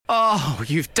Oh,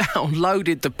 you've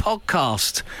downloaded the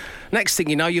podcast. Next thing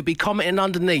you know, you'll be commenting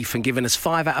underneath and giving us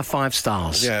 5 out of 5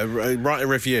 stars. Yeah, write a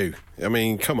review. I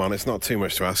mean, come on, it's not too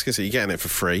much to ask, is it? You're getting it for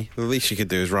free. The least you could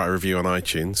do is write a review on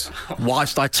iTunes.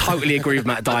 Whilst I totally agree with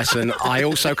Matt Dyson, I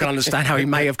also can understand how he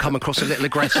may have come across a little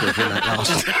aggressive in that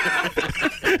last.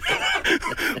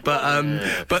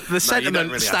 But the sentiment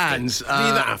really stands. You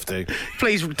don't have to.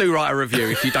 Please do write a review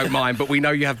if you don't mind, but we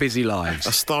know you have busy lives.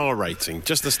 A star rating,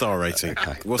 just a star rating.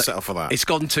 Okay. We'll settle for that.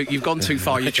 You've gone too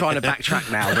far. You're trying to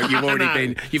backtrack now,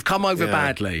 but you've come over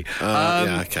badly.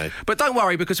 Okay. But don't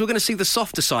worry, because we're going to see the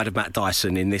softer side of Matt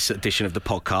Dyson in this edition of the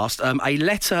podcast. A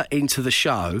letter into the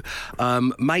show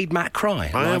made Matt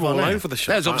cry. I am all over the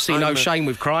show. There's obviously no shame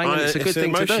with crying, and it's a good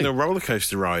thing to do. It's an emotional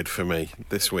rollercoaster ride for me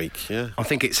this week, yeah. I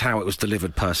think it's how it was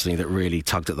delivered personally that really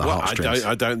tugged at the heartstrings.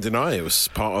 I don't deny it was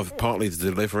partly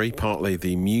the delivery, partly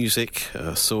the music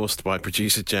sourced by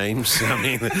producer James. I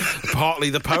mean, partly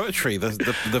the poetry,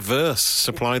 the verse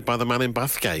supplied by the man in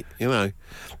Bathgate, you know,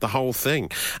 the whole thing.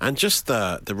 And just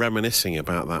the reminiscing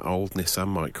about that old Nissan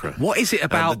Micra. What is it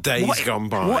about? And the days gone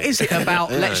by. What is it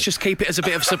about? Let's just keep it as a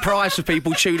bit of a surprise for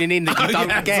people tuning in that you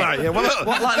don't get. Right, yeah, well,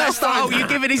 that's the whole, you're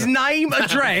giving his name,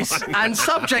 address, and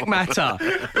subject matter.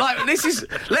 Like, this is,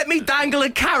 let me dangle a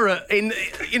carrot in,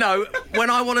 you know, when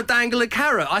I want to dangle a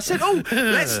carrot. I said,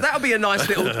 that'll be a nice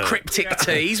little cryptic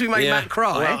tease. We made Matt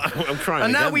cry. Well, I'm crying.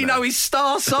 And now we know his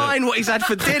star sign, what he's had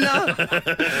for dinner.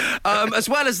 As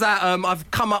well as that, I've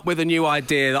come up with a new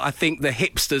idea that I think the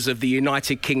hipsters of the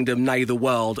United Kingdom, nay the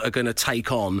world, are going to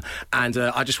take on. And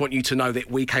I just want you to know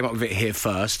that we came up with it here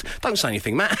first. Don't say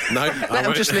anything, Matt. No, let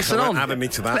them just listen on. Add me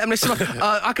to that. Let them listen on.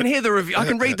 I can hear the review. I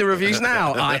can read the reviews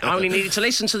now. I only needed to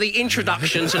listen to the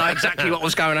introduction to know exactly what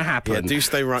was going to happen. Yeah, do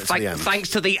stay right to the end. Thanks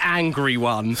to the angry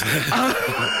one.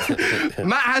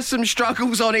 Matt has some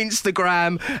struggles on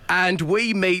Instagram, and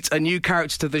we meet a new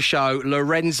character to the show,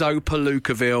 Lorenzo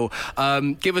Palookaville.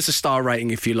 Give us a star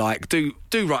rating if you like. Do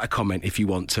write a comment if you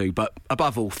want to. But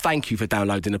above all, thank you for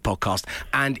downloading the podcast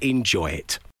and enjoy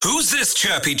it. Who's this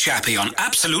chirpy chappy on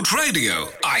Absolute Radio?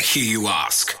 I hear you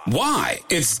ask. Why?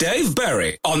 It's Dave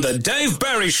Berry on The Dave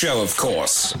Berry Show, of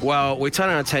course. Well, we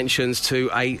turn our attentions to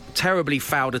a terribly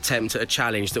failed attempt at a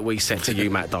challenge that we set to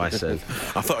you, Matt Dyson.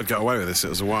 I thought I'd got away with this. It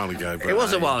was a while ago. But it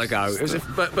was a while ago. It was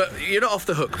but you're not off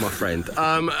the hook, my friend.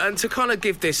 And to kind of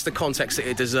give this the context that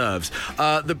it deserves,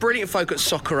 the brilliant folk at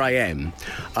Soccer AM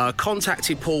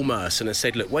contacted Paul Merson and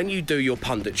said, look, when you do your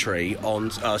punditry on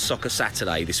Soccer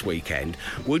Saturday this weekend,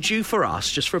 would you, for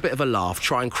us, just for a bit of a laugh,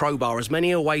 try and crowbar as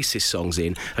many Oasis songs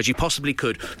in as you possibly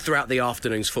could throughout the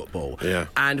afternoon's football? Yeah.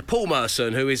 And Paul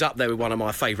Merson, who is up there with one of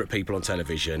my favourite people on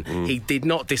television, he did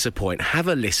not disappoint. Have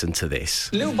a listen to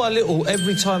this. Little by little,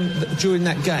 every time during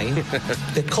that game,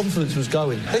 their confidence was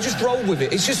going. They just roll with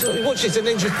it. It's just, watch this, and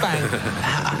then just bang.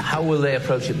 How will they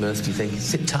approach it, Merce, do you think?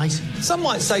 Sit tight? Some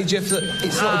might say, Jeff, that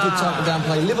it's not a good time to go and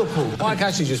play Liverpool. Mike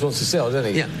actually just wants to sell,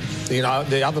 doesn't he? Yeah. You know,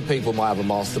 the other people might have a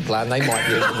master plan. They might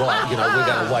be right, you know, we're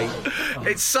going to wait.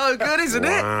 It's so good, isn't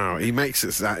it? Wow, he makes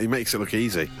it look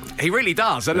easy. He really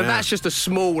does, and that's just a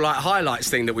small highlights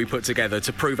thing that we put together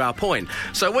to prove our point.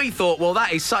 So we thought, well,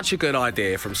 that is such a good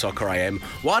idea from Soccer AM.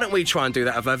 Why don't we try and do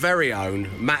that of our very own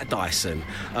Matt Dyson,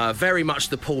 very much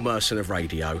the Paul Merson of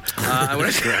radio.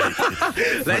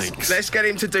 Let's get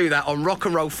him to do that on Rock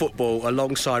and Roll Football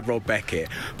alongside Rob Beckett.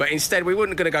 But instead, we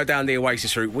weren't going to go down the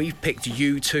Oasis route. We picked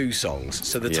U2 songs,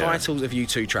 so the titles of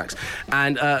U2 tracks,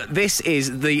 and this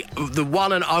is the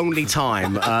one and only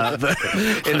time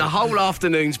in the whole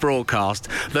afternoon's broadcast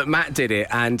that Matt did it,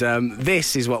 and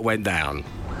this is what went down.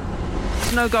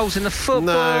 No goals in the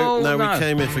football. No, we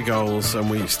came here for goals, and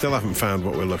we still haven't found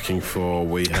what we're looking for.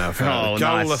 We have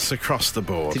goalless across the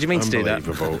board. Did you mean to do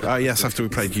that? Yes, after we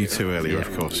played U2 earlier,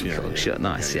 of course. Yeah, sure,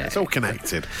 nice. Yeah, it's all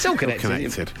connected.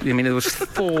 I mean, there was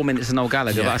 4 minutes of Noel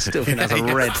Gallagher, but I still think that's a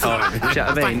red hot. Do you know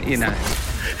what I mean? You know.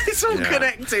 It's all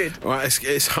connected. Well, I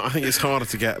think it's harder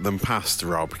to get them past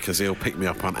Rob, because he'll pick me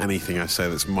up on anything I say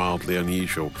that's mildly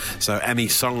unusual. So any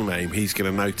song name, he's going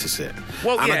to notice it.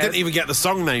 Well, and I didn't even get the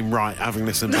song name right, having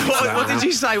listened back to that. What did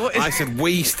you say? I said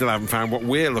we still haven't found what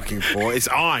we're looking for. It's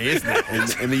isn't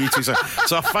it, in the YouTube song.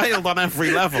 So I failed on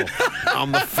every level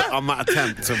on that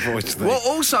attempt to voice things. Well,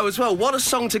 also as well, what a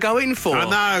song to go in for. I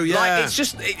know, yeah. Like,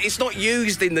 it's not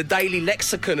used in the daily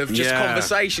lexicon of just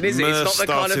conversation, is it? It's not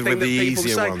the kind of thing that people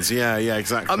easier saying? ones. Yeah,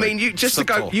 exactly. I mean, you just to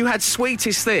Subtle. go. You had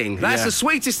Sweetest Thing. That's Yeah. the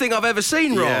sweetest thing I've ever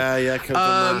seen, Rob. Yeah, could have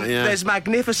done that, yeah. There's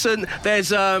Magnificent.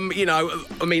 There's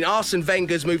Arsene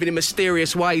Wenger's moving in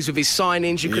mysterious ways with his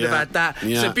signings. You could have had that.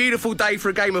 It's a beautiful day for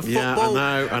a game of football.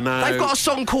 Yeah, I know. They've got a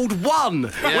song called One,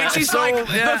 which is like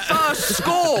the first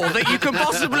score that you can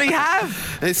possibly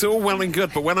have. It's all well and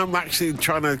good, but when I'm actually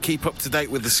trying to keep up to date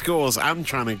with the scores and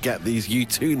trying to get these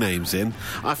U2 names in,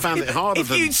 I found it harder. If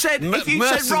you'd said Rob,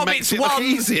 it's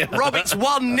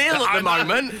 1-0 at the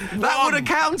moment, that would have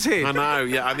counted. I know.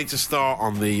 Yeah, I need to start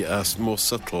on the more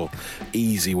subtle,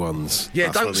 easy ones.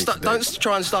 Yeah, That's don't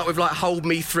try and start with like hold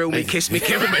me, thrill me, kiss me,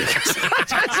 kill me.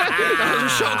 That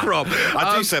was a shock, Rob.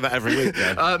 I do say that every week.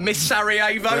 Miss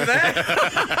Sarajevo there.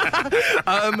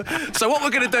 So what we're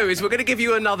going to do is we're going to give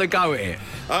you another go at it.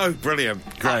 Oh, brilliant!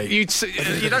 Great. You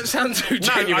don't sound too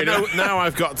genuine. No, I know, now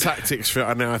I've got tactics for it.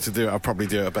 I know how to do it. I'll probably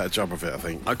do a better job of it, I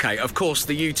think. Okay, of course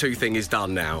the U2 thing is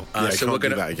done now. So we're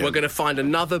going to find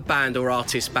another band or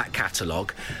artist back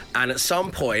catalogue, and at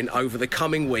some point over the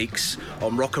coming weeks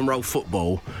on Rock and Roll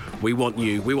Football, we want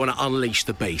to unleash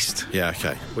the beast. Yeah,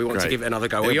 okay. We want to give it another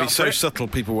go. It'll be so subtle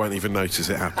people won't even notice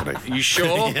it happening. You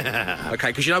sure? Yeah. Okay,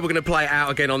 because we're going to play it out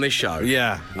again on this show.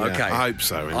 Yeah. Okay. I hope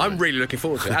so. Anyway. I'm really looking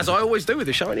forward to it, as I always do with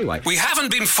the show anyway. We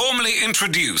haven't been formally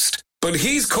introduced, but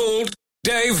he's called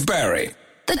Dave Berry.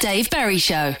 The Dave Berry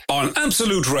Show. On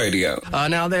Absolute Radio.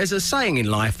 Now, there's a saying in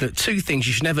life that two things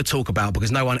you should never talk about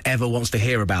because no one ever wants to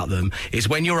hear about them is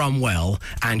when you're unwell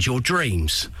and your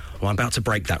dreams. Well, I'm about to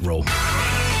break that rule.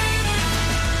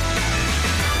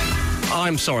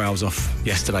 I'm sorry I was off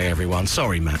yesterday, everyone.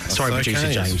 Sorry, Matt. Sorry,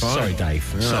 Producer James. Sorry, Dave.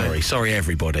 Yeah. Sorry,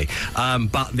 everybody.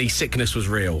 But the sickness was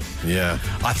real. Yeah.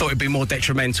 I thought it'd be more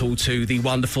detrimental to the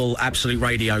wonderful Absolute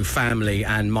Radio family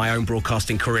and my own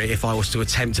broadcasting career if I was to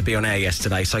attempt to be on air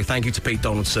yesterday. So thank you to Pete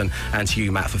Donaldson and to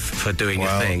you, Matt, for doing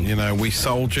your thing. You know, we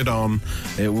soldiered on.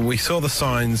 We saw the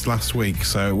signs last week,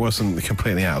 so it wasn't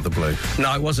completely out of the blue.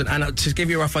 No, it wasn't. And to give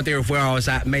you a rough idea of where I was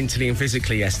at mentally and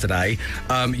physically yesterday,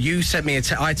 you sent me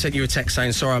I sent you a text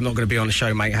saying, sorry, I'm not going to be on the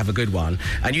show, mate, have a good one.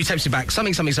 And you texted back,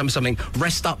 something,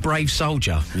 rest up, brave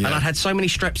soldier. Yeah. And I'd had so many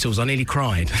strepsils, I nearly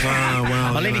cried.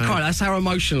 Wow, I nearly cried. That's how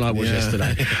emotional I was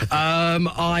yesterday.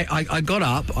 I got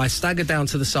up, I staggered down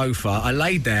to the sofa, I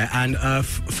laid there, and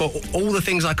for all the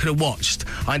things I could have watched,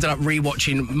 I ended up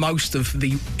rewatching most of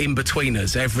the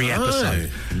In-Betweeners, every episode.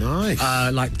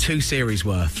 Nice. Like 2 series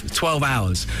worth, 12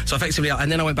 hours. So effectively,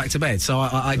 and then I went back to bed. So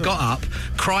I got up,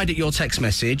 cried at your text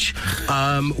message,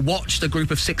 watched a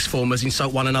group of sixth formers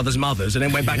insult one another's mothers, and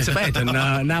then went back to bed. And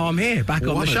now I'm here, back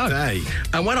on the show. Day.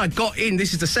 And when I got in,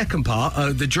 this is the second part,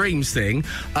 the dreams thing.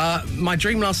 My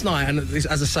dream last night, and as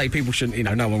I say, people shouldn't,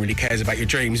 no one really cares about your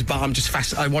dreams, but I'm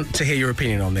just I want to hear your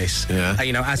opinion on this. Yeah.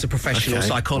 As a professional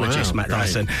psychologist, Matt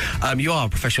Dyson. You are a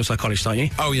professional psychologist, aren't you?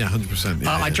 Oh, yeah, 100%.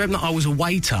 I dreamt that I was a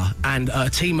waiter, and a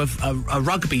team of a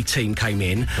rugby team came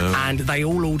in, and they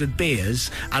all ordered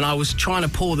beers, and I was trying to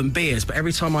pour them beers, but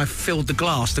every time I filled the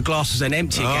glass was then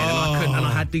empty again, and I couldn't, and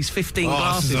I had these 15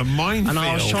 glasses, this is a minefield. And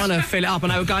I was trying to fill it up,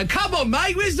 and they were going, come on,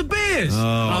 mate, where's the beers? And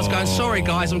I was going, sorry,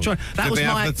 guys, I'm trying. Did they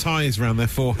have the ties around their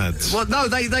foreheads? Well, no,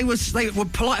 they were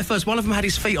polite at first. One of them had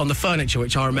his feet on the furniture,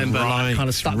 which I remember kind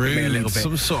of stuck with me a little bit.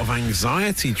 Some sort of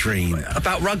anxiety dream.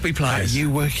 About rugby players. Are you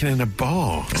working in a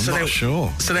bar? I'm not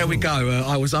sure. So there we go.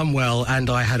 I was unwell, and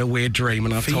I had a weird dream,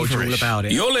 and I've told you all about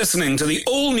it. You're listening to the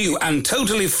all-new and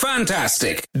totally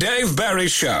fantastic Dave Berry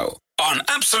Show on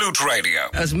Absolute Radio.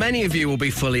 As many of you will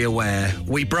be fully aware,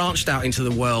 we branched out into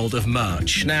the world of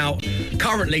merch. Now,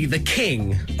 currently, the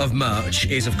king of merch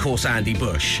is, of course, Andy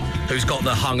Bush, who's got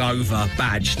the hungover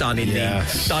badge done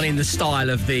in the style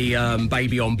of the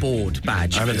baby on board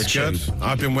badge And for the it's tube. good.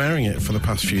 I've been wearing it for the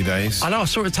past few days. I know, I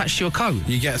saw it attached to your coat.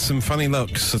 You get some funny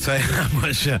looks. I tell you how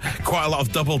much, quite a lot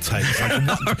of double takes.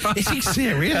 Like, what? Is he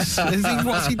serious?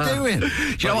 What's he doing? Do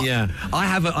you know what? I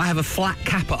have a flat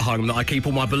cap at home that I keep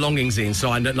all my belongings in,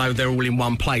 so I know they're all in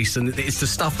one place, and it's the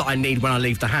stuff that I need when I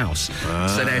leave the house.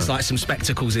 So there's like some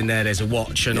spectacles in there, there's a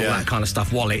watch and all that kind of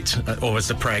stuff, wallet, or as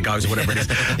the prayer goes, or whatever it is.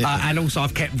 And also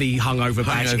I've kept the hungover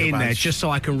badge in there just so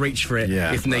I can reach for it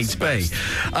if needs be.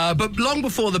 But long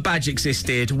before the badge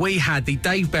existed, we had the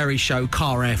Dave Berry Show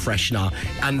car air freshener,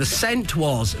 and the scent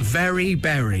was very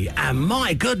berry, and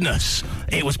my goodness,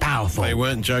 It was powerful. They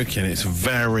weren't joking. It's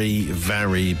very,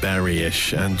 very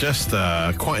berry-ish and just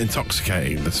quite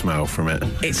intoxicating, the smell from it.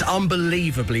 It's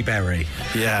unbelievably berry.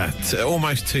 Yeah,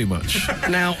 almost too much.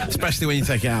 Now, especially when you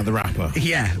take it out of the wrapper.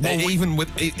 Yeah. Well, even with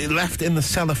it left in the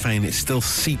cellophane, it still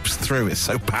seeps through. It's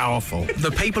so powerful.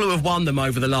 The people who have won them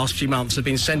over the last few months have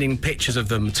been sending pictures of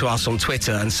them to us on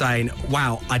Twitter and saying,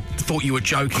 wow, I thought you were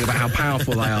joking about how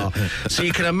powerful they are. So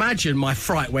you can imagine my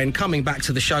fright when coming back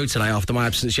to the show today after my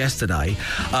absence yesterday.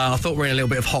 I thought we were in a little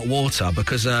bit of hot water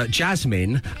because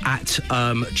Jasmine at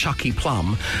Chucky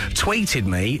Plum tweeted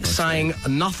me saying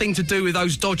nothing to do with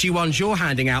those dodgy ones you're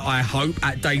handing out, I hope,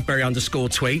 at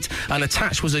DaveBerry_tweet. And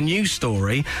attached was a news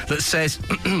story that says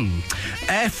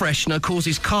air freshener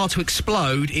causes car to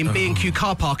explode in B&Q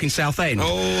car park in Southend.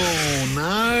 Oh,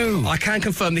 no. I can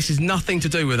confirm this is nothing to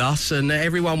do with us, and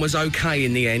everyone was okay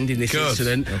in the end in this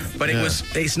incident. But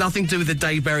it's nothing to do with the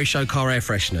Dave Berry Show car air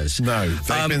fresheners. No,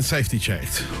 they've been safety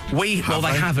checked. They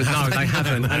haven't. No, they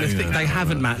haven't. And they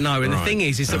haven't, Matt. No, and the thing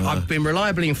is that I've been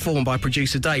reliably informed by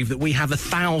producer Dave that we have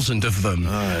 1,000 of them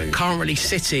currently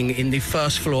sitting in the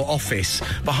first floor office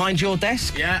behind your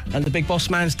desk and the big boss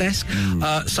man's desk.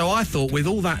 So I thought, with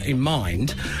all that in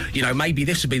mind, maybe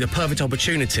this would be the perfect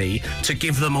opportunity to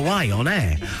give them away on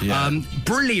air.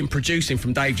 Brilliant producing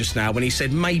from Dave just now when he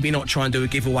said maybe not try and do a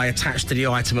giveaway attached to the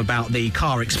item about the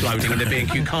car exploding in the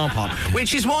B&Q car park,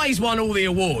 which is why he's won all the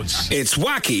awards. It's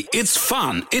wacky, it's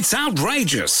fun, it's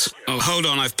outrageous. Oh, hold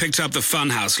on, I've picked up the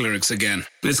Funhouse lyrics again.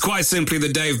 It's quite simply the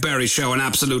Dave Berry Show on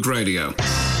Absolute Radio.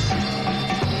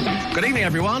 Good evening,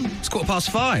 everyone. It's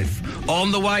 5:15.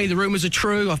 On the way, the rumours are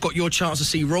true. I've got your chance to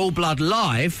see Royal Blood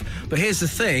live. But here's the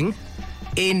thing.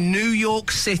 In New York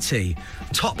City,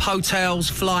 top hotels,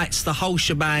 flights, the whole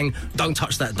shebang, don't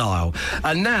touch that dial.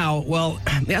 And now, well,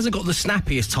 it hasn't got the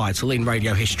snappiest title in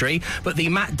radio history, but the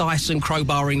Matt Dyson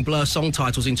crowbarring Blur song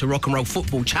titles into Rock and Roll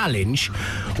Football Challenge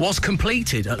was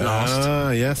completed at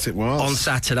last. Yes, it was. On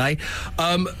Saturday.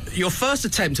 Your first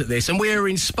attempt at this, and we were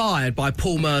inspired by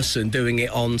Paul Merson doing it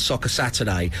on Soccer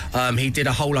Saturday. He did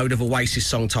a whole load of Oasis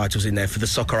song titles in there for the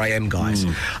Soccer AM guys.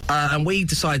 And we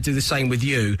decided to do the same with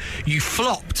you. You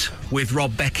flopped with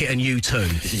Rob Beckett and U2.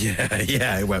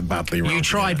 Yeah, it went badly wrong. You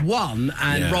tried one,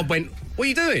 and Rob went, what are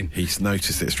you doing? He's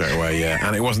noticed it straight away,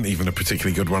 and it wasn't even a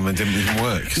particularly good one and didn't even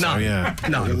work. So,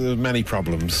 No. There were many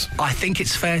problems. I think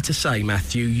it's fair to say,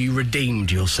 Matthew, you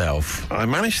redeemed yourself. I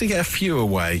managed to get a few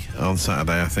away on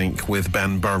Saturday, I think, with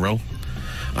Ben Burrell.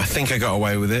 I think I got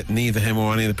away with it. Neither him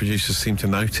or any of the producers seemed to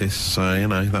notice, so,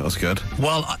 that was good.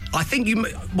 Well, I think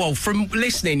from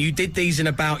listening, you did these in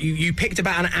about, you picked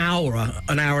about an hour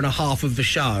and a half of the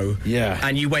show. Yeah.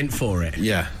 And you went for it.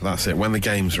 Yeah, that's it, when the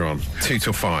games are on, 2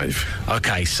 till 5.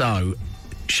 Okay, so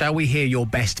shall we hear your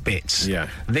best bits? Yeah.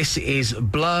 This is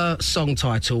Blur song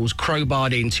titles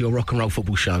crowbarred into your Rock and Roll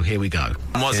Football Show. Here we go.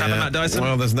 And what's happened, Matt Dyson?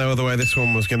 Well, there's no other way this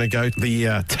one was going to go.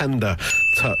 The tender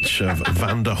touch of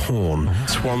Van der Horn.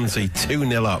 Swansea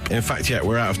 2-0 up. In fact,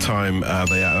 we're out of time.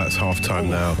 That's half-time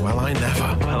now. Well, I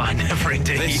never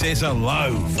indeed. This is a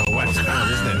low for West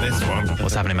Ham, isn't it, this one?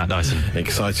 What's happening, Matt Dyson?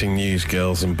 Exciting news,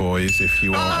 girls and boys, if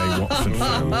you are a Watford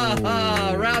fan.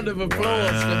 Round of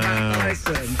applause for Matt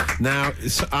Dyson. Now,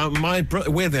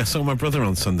 weirdly, I saw my brother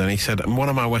on Sunday and he said, one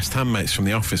of my West Ham mates from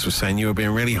the office was saying you were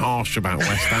being really harsh about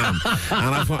West Ham.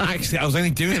 And I thought, actually, I was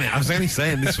only doing it. I was only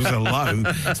saying this was a low.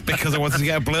 It's because I wanted to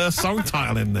get a Blur song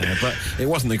title in there. But it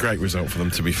wasn't a great result for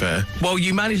them, to be fair. Well,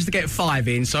 you managed to get 5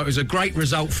 in, so it was a great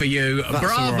result for you. That's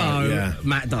Bravo,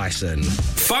 Matt Dyson.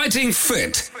 Fighting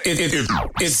fit.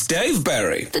 It's Dave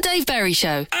Berry. The Dave Berry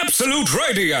Show. Absolute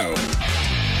Radio.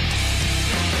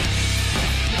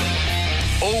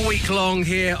 All week long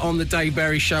here on the Dave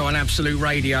Berry Show on Absolute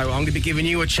Radio, I'm going to be giving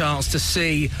you a chance to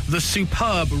see the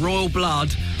superb Royal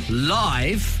Blood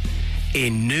live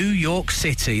in New York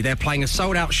City. They're playing a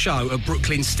sold-out show at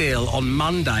Brooklyn Steel on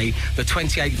Monday, the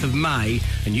 28th of May,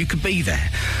 and you could be there.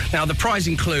 Now, the prize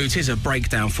includes, here's a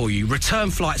breakdown for you, return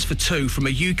flights for 2 from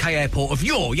a UK airport of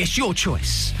your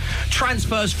choice.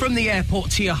 Transfers from the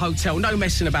airport to your hotel, no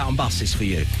messing about on buses for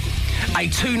you. A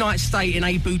 2-night stay in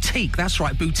a boutique, that's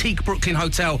right, boutique Brooklyn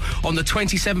Hotel on the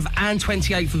 27th and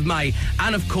 28th of May,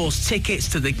 and of course tickets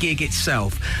to the gig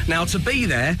itself. Now, to be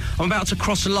there, I'm about to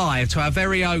cross live to our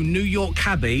very own New York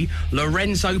cabbie,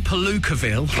 Lorenzo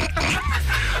Palookaville.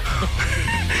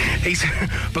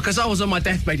 Because I was on my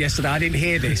deathbed yesterday, I didn't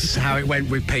hear this, how it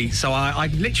went with Pete, so I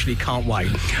literally can't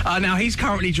wait. Now, he's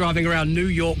currently driving around New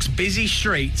York's busy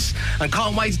streets and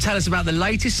can't wait to tell us about the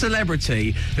latest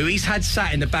celebrity who he's had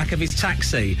sat in the back of his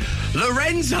taxi.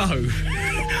 Lorenzo,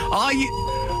 are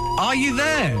you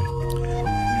there?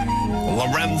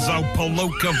 Lorenzo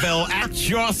Palookaville at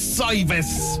your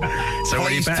service. So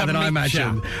already better than I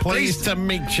imagined. Pleased to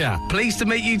meet you. Pleased to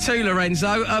meet you too,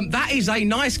 Lorenzo. That is a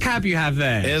nice cab you have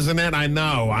there. Isn't it? I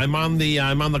know. I'm on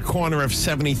the corner of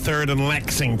 73rd and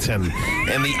Lexington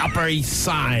in the Upper East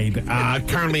Side.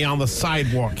 Currently on the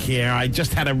sidewalk here. I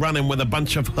just had a run-in with a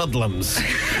bunch of hoodlums.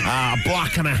 A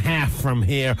block and a half from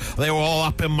here. They were all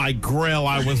up in my grill.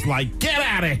 I was like, get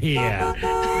out of here.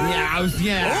 Yeah.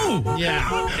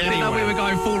 I didn't know we were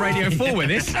going full Radio 4 with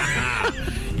this.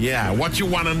 Yeah, what you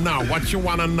want to know?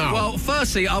 Well,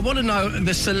 firstly, I want to know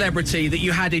the celebrity that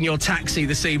you had in your taxi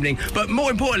this evening. But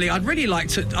more importantly, I'd really like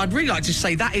to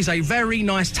say that is a very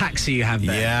nice taxi you have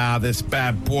there. Yeah, this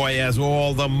bad boy has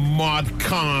all the mod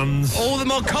cons. All the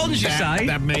mod cons, you say?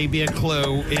 That may be a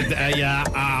clue.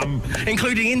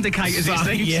 Including indicators, it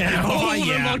seems. Yeah, all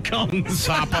the mod cons.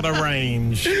 Top of the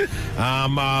range.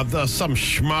 Some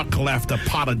schmuck left a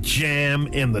pot of jam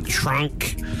in the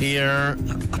trunk here.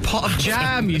 A pot of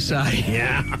jam, you say?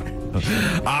 Yeah.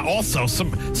 Also,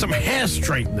 some hair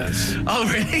straighteners. Oh,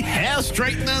 really? Hair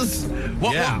straighteners?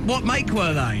 What make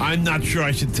were they? I'm not sure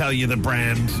I should tell you the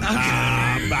brand. Okay.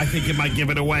 I think it might give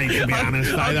it away, to be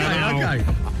honest. I don't know.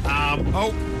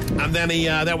 Okay. And then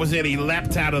that was it. He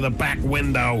leapt out of the back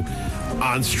window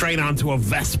straight onto a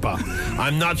Vespa.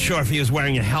 I'm not sure if he was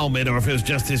wearing a helmet or if it was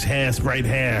just his sprayed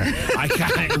hair.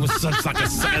 It was it's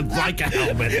like a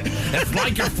helmet. It's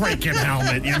like a freaking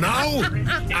helmet, you know?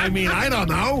 I mean, I don't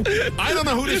know. I don't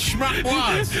know who this schmuck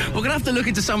was. We're going to have to look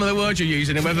into some of the words you're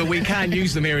using and whether we can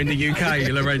use them here in the UK,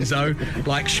 Lorenzo,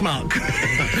 like schmuck.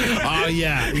 Oh,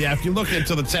 yeah. If you look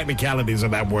into the technicalities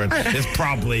of that word, it's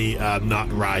probably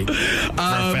not right for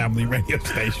a family radio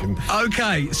station.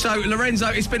 Okay, so, Lorenzo,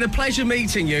 it's been a pleasure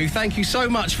meeting you. Thank you so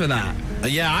much for that.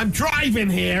 Yeah, I'm driving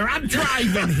here.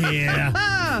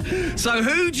 So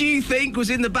who do you think was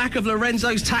in the back of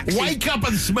Lorenzo's taxi? Wake up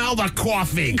and smell the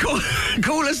coffee.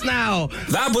 Call us now.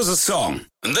 That was a song.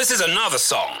 And this is another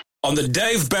song on The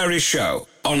Dave Berry Show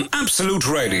on Absolute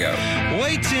Radio.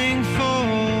 Waiting for...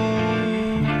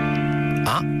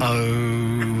 Oh.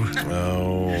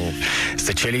 It's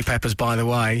the Chili Peppers, by the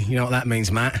way. You know what that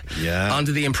means, Matt? Yeah.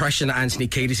 Under the impression that Anthony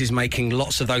Kiedis is making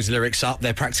lots of those lyrics up.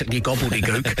 They're practically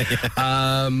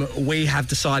gobbledygook. We have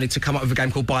decided to come up with a game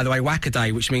called By the Way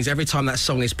Whack-A-Day, which means every time that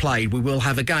song is played, we will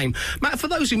have a game. Matt, for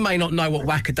those who may not know what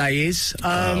Whack-A-Day is...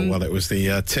 well, it was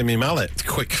the Timmy Mallet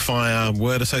quick-fire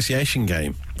word association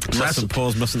game. Mustn't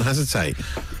pause, mustn't hesitate.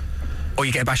 Or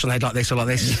you get a bash on the head like this or like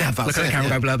this. Yeah, look at the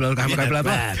camera, go blah, blah, go blah,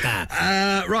 blah.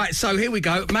 Right, so here we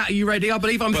go. Matt, are you ready? I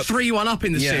believe I'm 3-1 up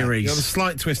in the series. The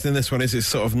slight twist in this one is it's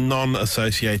sort of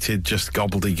non-associated, just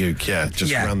gobbledygook,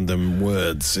 random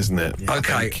words, isn't it? Yeah.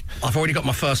 Okay, I've already got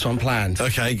my first one planned.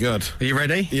 Okay, good. Are you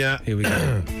ready? Yeah. Here we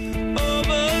go.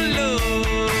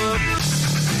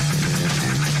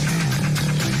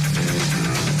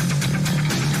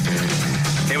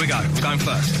 Here we go. I'm going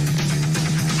first.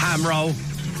 Ham roll.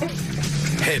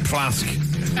 Hit flask.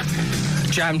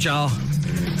 Jam jar.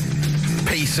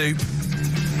 Pea soup.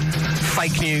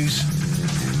 Fake news.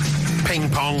 Ping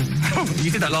pong. You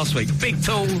did that last week. Big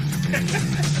tool.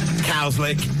 Cow's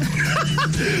lick.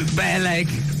 Bear leg.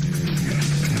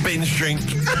 Binge drink.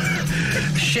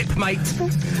 Shipmate.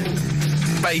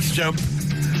 Base jump.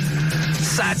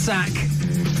 Sad sack.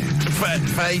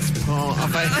 Face palm.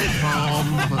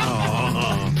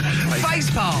 Face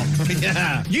palm.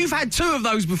 Yeah. You've had 2 of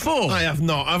those before. I have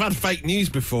not. I've had fake news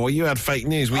before. You had fake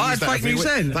news. I had fake news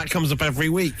then. That comes up every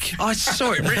week. I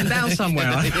saw it written down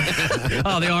somewhere.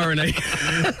 Oh, the irony.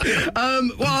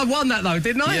 Well, I won that though,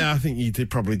 didn't I? Yeah, I think you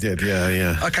probably did.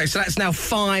 Yeah. Okay, so that's now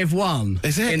 5-1.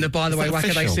 Is it? In the By the Way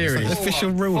Whack-A-Day series. Official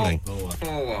ruling.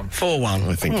 4-1.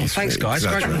 I think thanks, guys.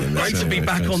 Great to be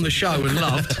back on the show and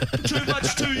loved. Too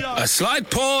much, too young. A slight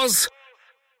pause.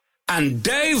 And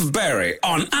Dave Berry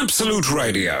on Absolute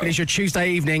Radio. It is your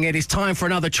Tuesday evening. It is time for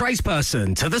another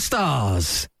Traceperson to the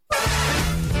Stars.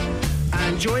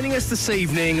 And joining us this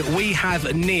evening, we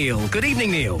have Neil. Good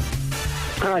evening, Neil.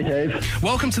 Hi, Dave.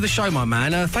 Welcome to the show, my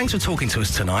man. Thanks for talking to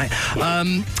us tonight.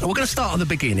 We're going to start at the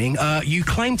beginning. You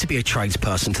claim to be a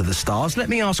tradesperson to the Stars. Let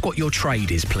me ask what your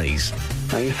trade is, please.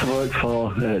 I used to work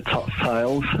for Tops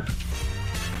Tiles.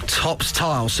 Tops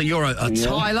Tiles. So you're a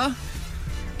tiler?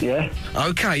 Yeah.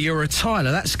 Okay, you're a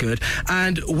tiler. That's good.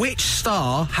 And which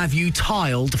star have you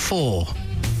tiled for?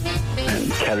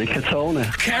 Kerry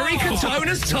Katona. Kerry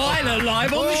Katona's tiler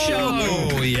live on the show.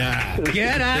 Oh, yeah.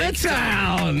 Get out of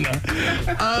town.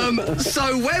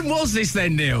 So when was this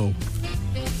then, Neil?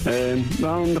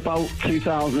 Around about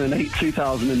 2008,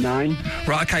 2009.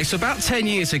 Right, okay, so about 10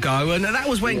 years ago, and that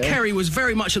was when Kerry was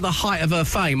very much at the height of her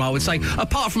fame, I would say,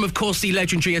 apart from, of course, the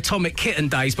legendary Atomic Kitten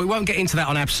days, but we won't get into that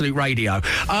on Absolute Radio.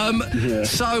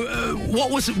 So,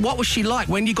 what was she like?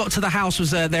 When you got to the house,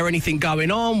 was there anything going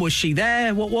on? Was she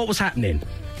there? What was happening?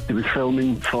 He was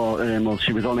filming for,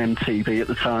 she was on MTV at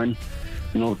the time.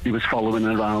 You know, he was following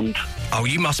her around. Oh,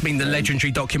 you must mean the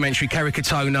legendary documentary Kerry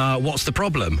Katona, What's the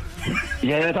Problem?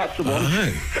 Yeah, that's the one.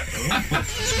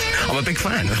 I'm a big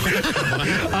fan.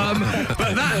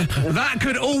 But that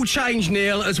could all change,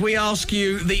 Neil, as we ask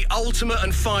you the ultimate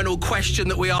and final question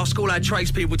that we ask all our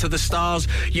tradespeople to the stars.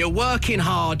 You're working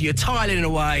hard, you're tiling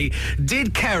away.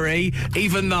 Did Kerry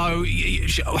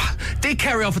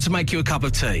offer to make you a cup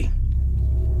of tea?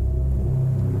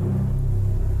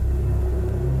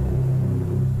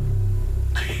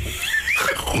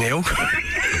 Neil?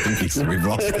 We've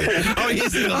lost it. Oh, he's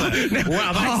still there.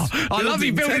 Wow, I love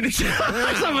you building the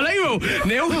That's unbelievable.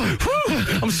 Neil,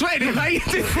 I'm sweating, mate.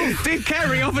 Did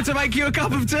Kerry offer to make you a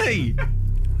cup of tea?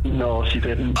 No, she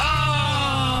didn't.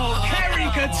 Oh, Kerry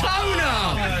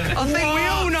Katona! I think we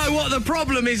all know what the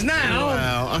problem is now.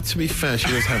 Well, to be fair,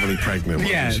 she was heavily pregnant.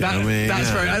 Yeah, that's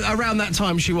very... Around that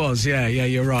time she was, yeah,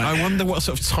 you're right. I wonder what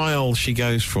sort of tile she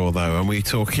goes for, though. Are we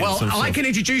talking... Well, I can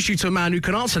introduce you to a man who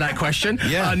can answer that question.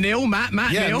 Yeah. Neil, Matt,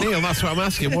 yeah, Neil. That's what I'm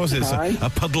asking. Was it a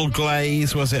puddle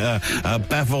glaze? Was it a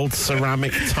beveled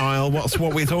ceramic tile?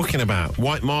 What we're talking about?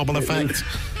 White marble effect?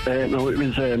 No, it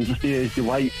was just the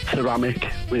white ceramic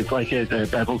with like a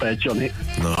beveled edge on it.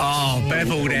 Nice. Oh,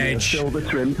 beveled edge. Silver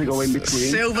trim to go in between.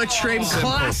 Silver trim,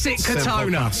 classic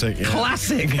Katona. Classic, yeah.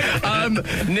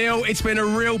 Classic. Neil, it's been a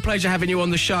real pleasure having you on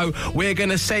the show. We're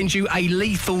going to send you a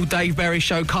lethal Dave Berry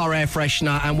Show car air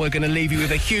freshener, and we're going to leave you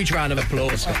with a huge round of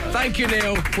applause. Thank you,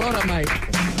 Neil. Well done, mate.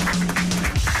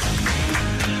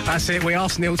 That's it. We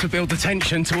asked Neil to build the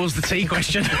tension towards the tea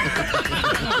question.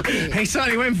 He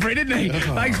certainly went for it, didn't he?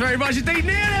 Thanks very much indeed,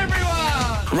 Neil,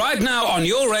 everyone! Right now on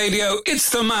your radio, it's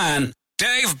the man,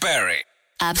 Dave Berry.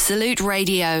 Absolute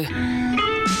Radio.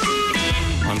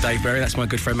 I'm Dave Berry, that's my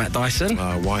good friend Matt Dyson.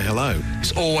 Why, hello.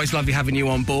 It's always lovely having you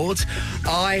on board.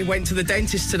 I went to the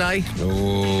dentist today.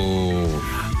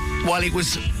 Oh. Well,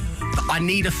 I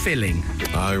need a filling.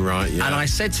 Oh, right, yeah. And I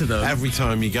said to them... Every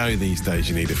time you go these days,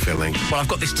 you need a filling. Well, I've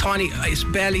got this tiny... It's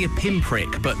barely a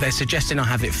pinprick, but they're suggesting I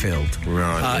have it filled.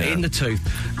 Right, in the tooth.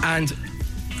 And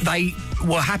they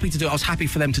were happy to do it. I was happy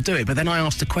for them to do it. But then I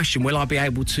asked the question, will I be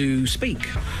able to speak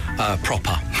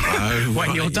proper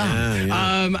when you're done?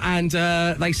 Yeah. And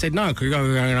they said, no, because you're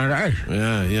going to do.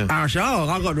 Yeah. And I said,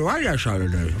 I've got the radio show to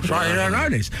do. So you don't know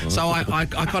this. So I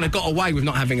kind of got away with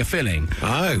not having a filling.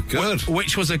 Oh, good.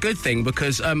 Which was a good thing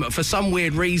because for some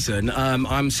weird reason,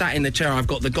 I'm sat in the chair, I've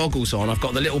got the goggles on, I've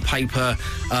got the little paper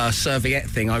serviette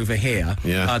thing over here.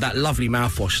 Yeah. That lovely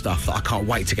mouthwash stuff that I can't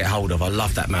wait to get hold of. I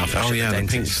love that mouthwash. Oh, yeah, the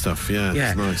pink stuff, yeah.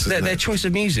 Yeah, it's nice, isn't their it? choice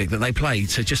of music that they play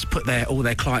to just put all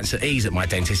their clients at ease at my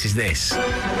dentist is this.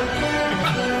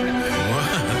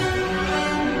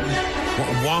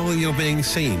 While you're being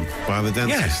seen by the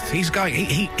dentist? Yeah, he's going...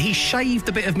 He shaved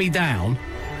a bit of me down,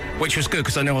 which was good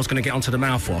because I knew I was going to get onto the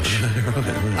mouthwash.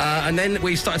 And then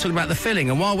we started talking about the filling,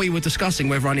 and while we were discussing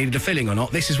whether I needed a filling or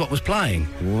not, this is what was playing.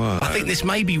 Whoa. I think this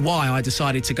may be why I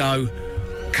decided to go...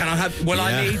 Can I have... Well,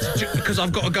 I need... Because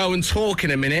I've got to go and talk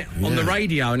in a minute on the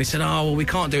radio. And he said, well, we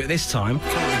can't do it this time.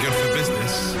 Can't be good for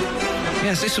business.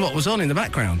 Yes, this is what was on in the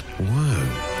background.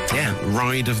 Whoa. Yeah.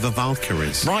 Ride of the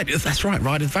Valkyries. Right, that's right,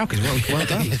 Ride of the Valkyries. Well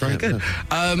done, very good.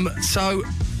 So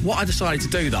what I decided to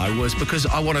do, though, was because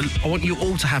I want you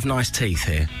all to have nice teeth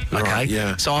here, okay? Right,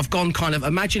 yeah. So I've gone kind of...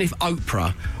 Imagine if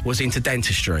Oprah was into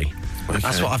dentistry. Okay.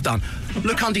 That's what I've done.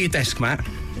 Look under your desk, Matt.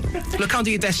 Look under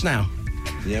your desk now.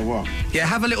 Yeah, what? Yeah,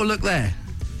 have a little look there.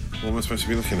 What am I supposed to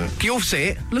be looking at? You'll see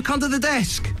it. Look under the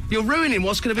desk. You're ruining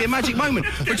what's going to be a magic moment.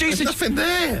 There's nothing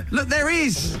there. Look, there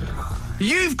is.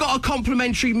 You've got a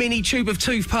complimentary mini tube of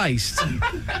toothpaste.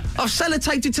 I've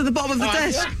sellotaped it to the bottom of the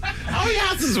desk. Oh, he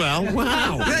has as well.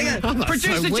 Wow. Oh,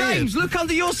 Producer so James, look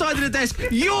under your side of the desk.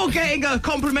 You're getting a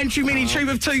complimentary mini tube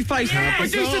of toothpaste.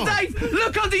 Producer Dave,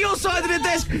 look under your side of the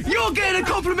desk. You're getting a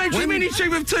complimentary mini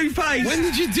tube of toothpaste. When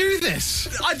did you do this?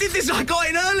 I did this. I got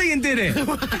in early and did it.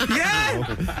 Yeah.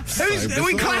 Are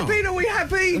we clapping? Are we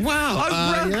happy? Wow.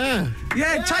 Oprah?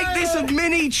 Yeah, take this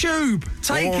mini tube.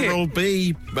 Take Oral it.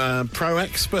 B Pro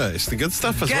Expert. It's the good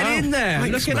stuff as well. Get in there.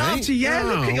 Thanks, Looking mate. after you. Yeah,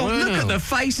 look at the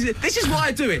faces. This is why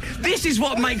I do it. This is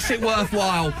what makes it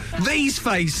worthwhile. These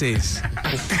faces.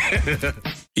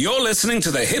 You're listening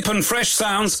to the hip and fresh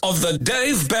sounds of the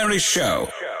Dave Berry Show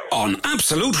on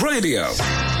Absolute Radio.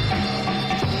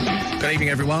 Good evening,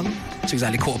 everyone. It's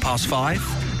exactly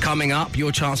 5:15. Coming up,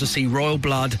 your chance to see Royal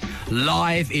Blood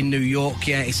live in New York.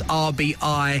 Yeah, it's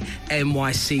RBI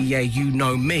NYC. Yeah, you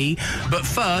know me. But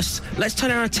first, let's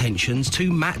turn our attentions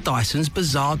to Matt Dyson's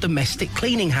bizarre domestic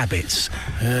cleaning habits.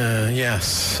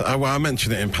 Yes. Well, I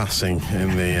mentioned it in passing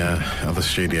in the other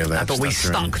studio there. But we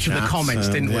stuck to the comments,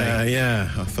 didn't we? Yeah.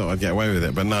 I thought I'd get away with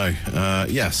it, but no.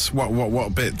 Yes.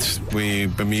 What bit were you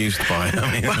bemused by?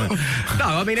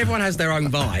 I mean, everyone has their own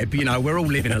vibe. You know, we're all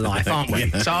living a life, aren't we?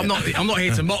 Yeah. So I'm not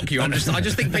here to mock you. I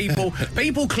just think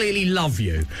people clearly love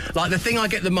you. Like, the thing I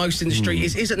get the most in the street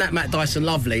is, isn't that Matt Dyson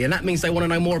lovely? And that means they want to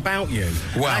know more about you.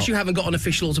 Well, as you haven't got an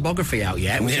official autobiography out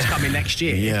yet, which is coming next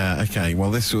year. Yeah. Okay.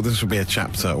 Well, this will be a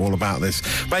chapter all about this.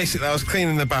 Basically, I was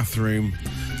cleaning the bathroom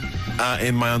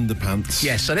in my underpants.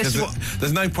 Yes, so this is what...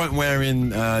 There's no point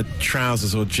wearing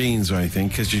trousers or jeans or anything,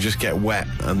 because you just get wet,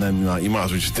 and then you might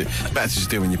as well just do... Better to just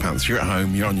do it in your pants. You're at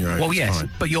home, you're on your own. Well, yes,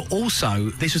 fine. But you're also...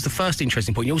 This was the first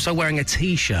interesting point. You're also wearing a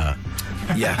T-shirt.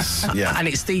 Yes, yeah. And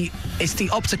it's the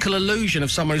optical illusion of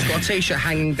someone who's got a T-shirt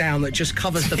hanging down that just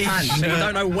covers the pants, so you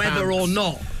don't know whether or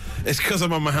not... It's because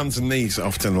I'm on my hands and knees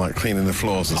often, like cleaning the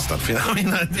floors and stuff. You know, I mean,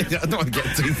 I don't want to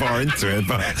get too far into it,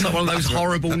 but it's like one of those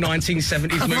horrible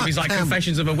 1970s movies, like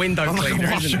Confessions of a Window Cleaner.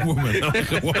 I'm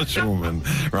like a washerwoman.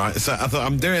 Right. So I thought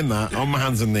I'm doing that on my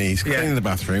hands and knees, cleaning the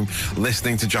bathroom,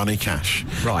 listening to Johnny Cash.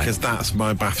 Right. Because that's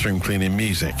my bathroom cleaning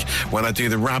music. When I do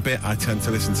the Rabbit, I tend to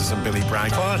listen to some Billy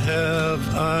Bragg. What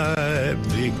have I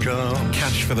become?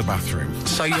 Cash for the bathroom.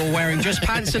 So you're wearing just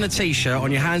pants and a T-shirt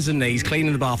on your hands and knees,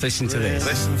 cleaning the bath, listening to this.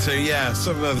 Listen to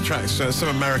some of the tracks, some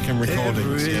American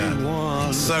recordings.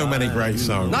 Yeah, so many great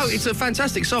songs. No, it's a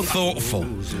fantastic song. Thoughtful,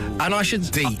 and I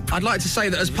should deep. I'd like to say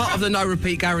that as part of the no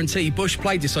repeat guarantee, Bush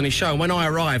played this on his show. And when I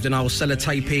arrived, and I was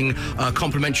sellotaping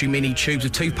complimentary mini tubes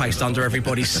of toothpaste under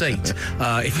everybody's seat.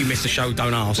 If you missed the show,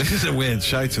 don't ask. This is a weird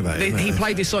show today. He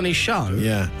played this on his show.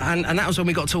 Yeah, and that was when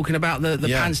we got talking about the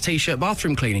pants, T-shirt,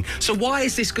 bathroom cleaning. So why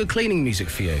is this good cleaning music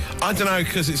for you? I don't know,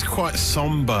 because it's quite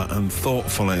sombre and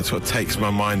thoughtful, and it sort of takes my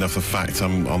mind off the fact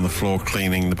I'm on the floor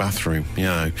cleaning the bathroom, you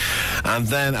know. And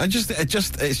then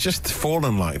it's just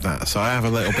fallen like that. So I have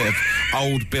a little bit of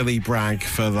old Billy Bragg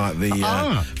for like the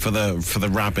for the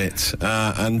Rabbit,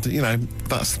 and you know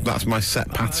that's my set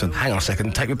pattern. Hang on a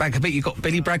second, take me back a bit. You got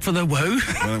Billy Bragg for the woo?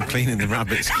 When I'm cleaning the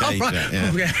rabbit's cage. Right.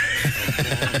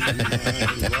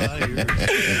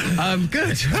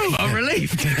 Good. Oh, I'm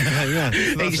relieved.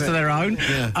 Each to their own.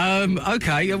 Yeah.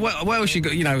 Okay. What else you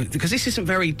got? You know, because this isn't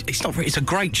very. It's a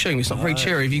great tune. It's not very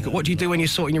cheery. What do you do when you're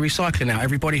sorting your recycling out?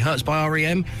 Everybody Hurts by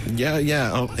R.E.M.? Yeah.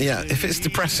 If it's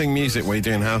depressing music while you're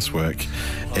doing housework,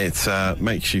 it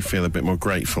makes you feel a bit more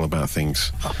grateful about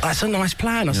things. That's a nice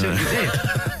plan. I see what you did.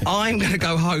 I'm going to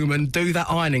go home and do that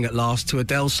ironing at last to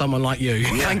Adele's Someone Like You.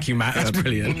 Yeah. Thank you, Matt. That's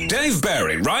brilliant. Dave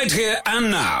Berry, right here and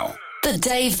now. The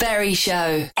Dave Berry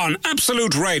Show. On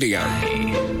Absolute Radio.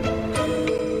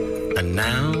 And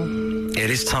now it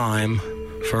is time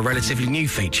for a relatively new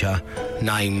feature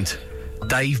named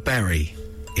Dave Berry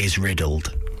is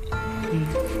Riddled.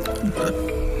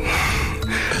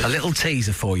 A little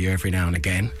teaser for you every now and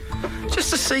again,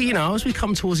 just to see, you know, as we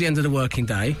come towards the end of the working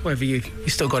day, whether you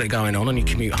still got it going on your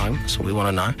commute home. That's what we want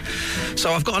to know.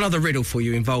 So I've got another riddle for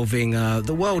you involving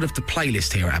the world of the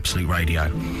playlist here at Absolute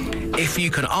Radio. If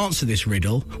you can answer this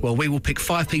riddle, well, we will pick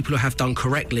 5 people who have done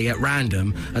correctly at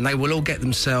random, and they will all get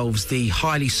themselves the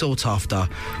highly sought after,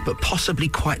 but possibly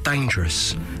quite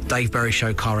dangerous Dave Berry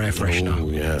Show car air freshener.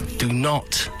 Ooh, yeah. Do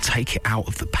not take it out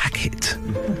of the packet.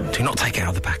 Do not take it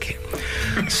out of the packet.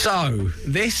 So,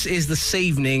 this is this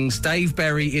evening's Dave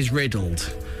Berry is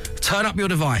Riddled. Turn up your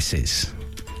devices.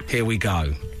 Here we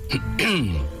go.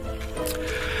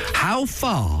 How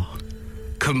far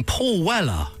can Paul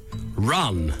Weller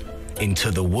run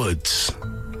into the woods?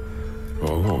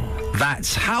 Oh.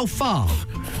 That's how far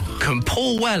can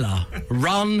Paul Weller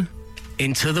run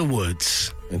into the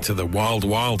woods? Into the wild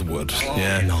wood.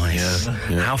 Yeah, nice.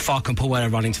 Yeah. How far can Paul Weller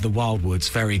run into the wild woods?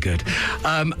 Very good.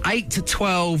 8 to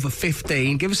 12,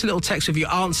 15. Give us a little text with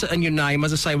your answer and your name.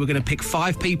 As I say, we're going to pick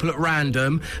 5 people at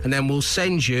random, and then we'll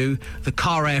send you the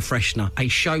car air freshener, a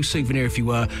show souvenir, if you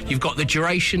were. You've got the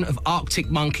duration of Arctic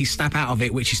Monkey's Snap Out of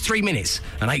It, which is 3 minutes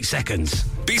and 8 seconds.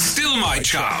 Be still, my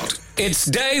child. It's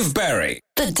Dave Berry.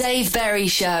 The Dave Berry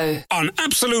Show. On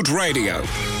Absolute Radio.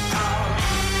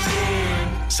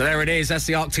 So there it is. That's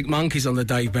the Arctic Monkeys on the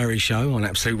Dave Berry Show on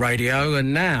Absolute Radio.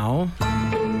 And now,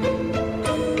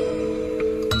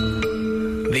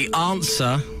 the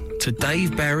answer to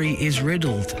Dave Berry is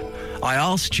Riddled. I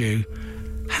asked you,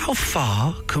 how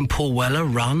far can Paul Weller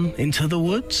run into the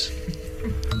woods?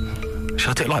 Should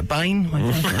I do it like Bane?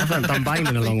 I haven't done Bane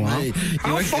in a long while.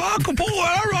 How far can Paul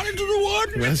Weller run into the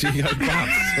woods? Where's your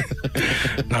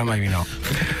No, maybe not.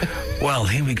 Well,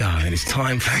 here we go. It's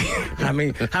time for... Hand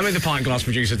me the pint glass,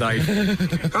 producer Dave.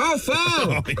 How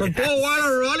far can Paul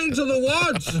Weller run into the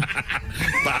woods?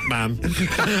 Batman.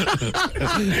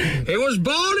 He was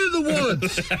born in the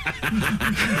woods.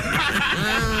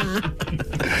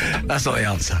 That's not the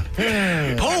answer.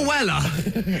 Paul Weller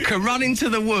can run into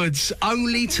the woods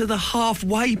only to the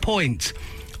halfway point.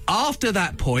 After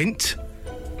that point...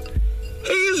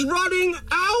 He's running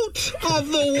out of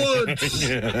the woods.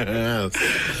 Yes.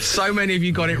 So many of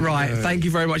you got it right. Thank you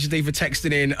very much indeed for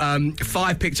texting in.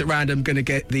 5 picked at random, going to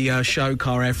get the show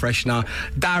car air freshener.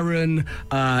 Darren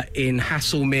in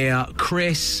Haslemere,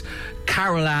 Chris,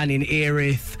 Carol Ann in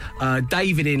Erith,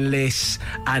 David in Liss,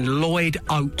 and Lloyd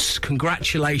Oates.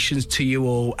 Congratulations to you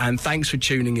all, and thanks for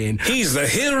tuning in. He's the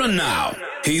here and now.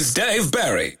 He's Dave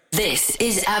Berry. This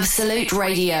is Absolute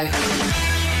Radio.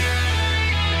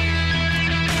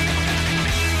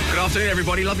 Good afternoon,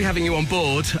 everybody. Lovely having you on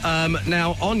board.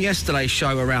 Now, on yesterday's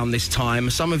show around this time,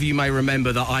 some of you may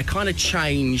remember that I kind of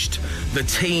changed the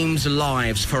team's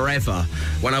lives forever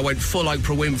when I went full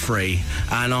Oprah Winfrey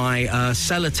and I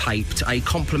sellotaped a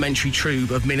complimentary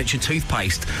tube of miniature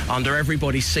toothpaste under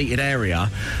everybody's seated area.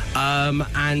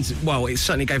 And, well, it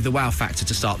certainly gave the wow factor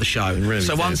to start the show. Really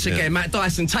so did, once again, Matt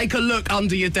Dyson, take a look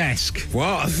under your desk.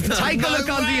 What? Take a look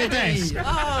under your desk.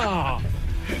 Oh.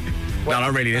 No,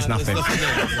 not really, there's nothing.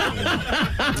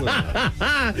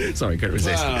 Sorry, couldn't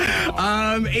resist.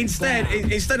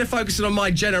 Instead of focusing on my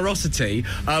generosity,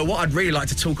 what I'd really like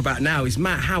to talk about now is,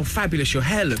 Matt, how fabulous your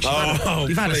hair looks.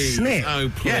 You've had a snip.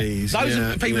 Oh, please. Yeah. Those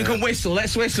are people who can whistle.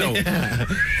 Let's whistle. Yeah.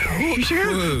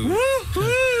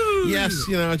 Yes,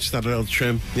 I just had a little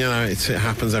trim. It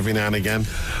happens every now and again.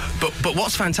 But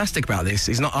what's fantastic about this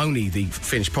is not only the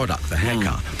finished product, the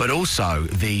haircut, but also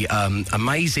the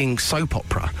amazing soap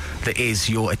opera that is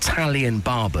your Italian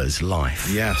barber's life.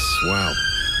 Yes, well.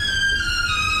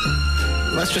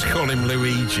 Let's just call him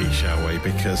Luigi, shall we?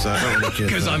 Because I don't want to give.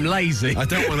 Because I'm lazy. I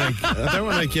don't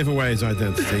want to give away his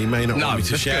identity. He may not want me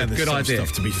to share this sort of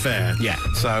stuff. To be fair, yeah.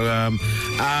 So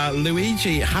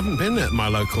Luigi hadn't been at my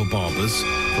local barber's,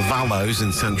 Vallows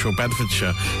in central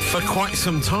Bedfordshire, for quite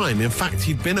some time. In fact,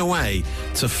 he'd been away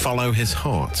to follow his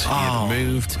heart. He had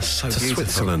moved to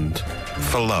Switzerland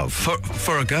for love.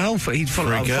 For a girl? He'd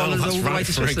follow a girl. That's all the way right,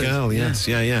 to for a Switzerland. girl. Yes,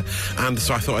 yeah. And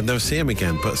so I thought I'd never see him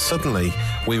again. But suddenly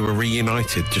we were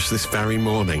reunited just this very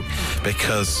morning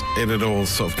because it had all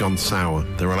sort of gone sour.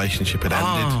 The relationship had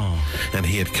ended, and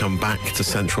he had come back to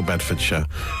central Bedfordshire,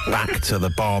 back to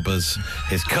the barbers,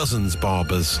 his cousin's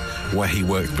barbers, where he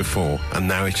worked before, and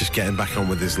now he's just getting back on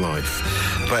with his life.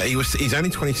 But he's only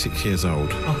 26 years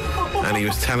old, and he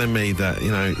was telling me that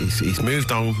he's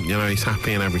moved on, he's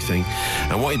happy and everything.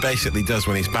 And what he basically does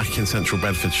when he's back in central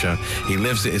Bedfordshire, he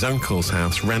lives at his uncle's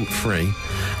house rent free,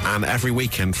 and every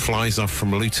weekend flies off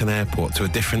from Luton Airport to a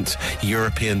different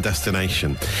European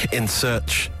destination in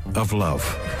search of love.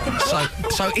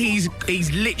 So he's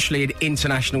literally an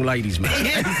international ladies man.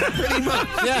 Yes, pretty much,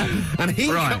 yeah. And he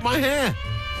cut my hair.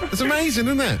 It's amazing,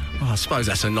 isn't it? Well, I suppose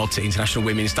that's a nod to International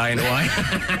Women's Day in a way.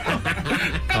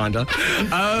 Kinda.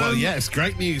 Well, yeah, it's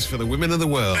great news for the women of the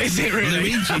world. Is it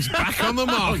really? Luigi's back on the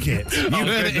market. You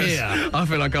heard it here. I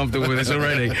feel uncomfortable with this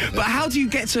already. But how did you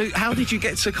get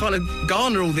to kind of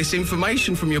garner all this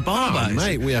information from your barber? Oh,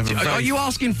 mate, we have Are you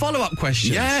asking follow-up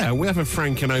questions? Yeah, we have a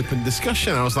frank and open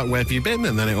discussion. I was like, where have you been?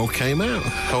 And then it all came out.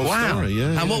 Whole story,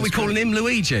 yeah. And what are we calling him,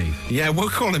 Luigi? Yeah, we'll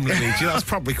call him Luigi. That's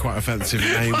probably quite an offensive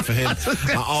name for him.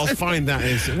 I'll find that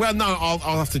I'll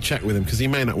have to check with him because he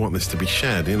may not want this to be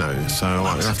shared, so I'll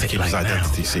have to keep his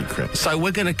identity secret. So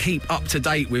we're going to keep up to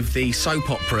date with the soap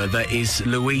opera that is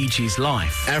Luigi's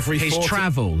life. His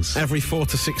travels. Every 4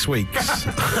 to 6 weeks.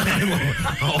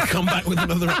 I'll come back with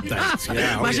another update.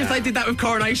 Yeah, Imagine if they did that with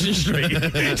Coronation Street.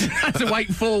 Had to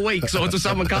wait 4 weeks or until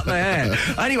someone cut their hair.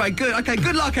 Anyway,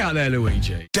 good luck out there,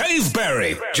 Luigi. Dave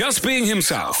Berry, just being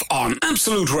himself on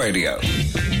Absolute Radio.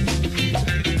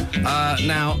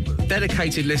 Now,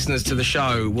 dedicated listeners to the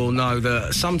show will know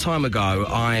that some time ago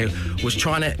I was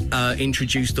trying to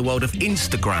introduce the world of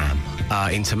Instagram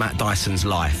into Matt Dyson's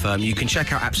life. You can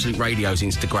check out Absolute Radio's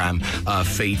Instagram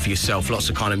feed for yourself. Lots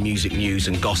of kind of music news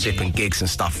and gossip and gigs and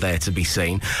stuff there to be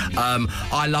seen.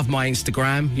 I love my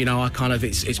Instagram.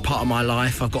 It's part of my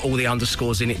life. I've got all the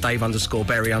underscores in it. Dave _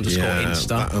 Berry _ Insta.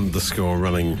 That underscore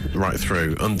running right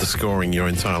through, underscoring your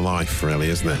entire life, really,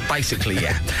 isn't it? Basically,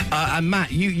 yeah. And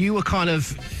Matt, you you were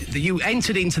you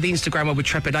entered into the Instagram world with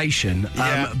trepidation,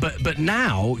 but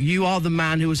now you are the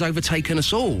man who has overtaken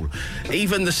us all.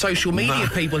 Even the social media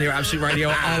people here at Absolute Radio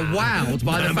are wowed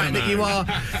by the fact that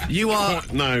you are.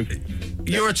 No.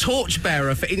 You're a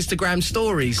torchbearer for Instagram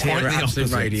stories here at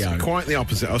Absolute Radio. Quite the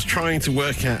opposite. I was trying to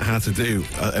work out how to do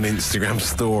an Instagram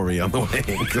story on the way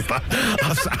because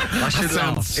I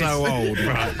sound so old.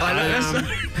 Right.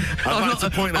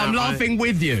 I'm laughing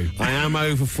with you. I am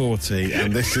over 40,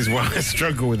 and this is why I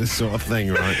struggle with this sort of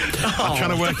thing. Right? I'm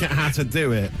trying to work out how to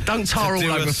do it. Don't tar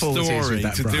all over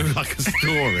 40s to do like a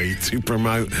story to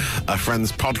promote a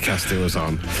friend's podcast who was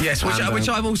on. Yes, which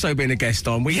I've also been a guest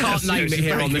on. We can't name it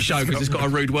here on the show because it's got a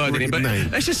rude word in it, but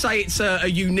let's just say it's a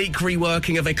unique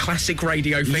reworking of a classic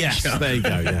radio feature. Yes, there you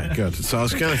go, yeah, good. So I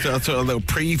was going to do a little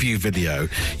preview video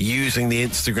using the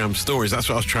Instagram stories. That's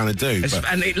what I was trying to do.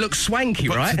 And it looks swanky,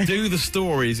 right? To do the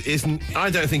stories I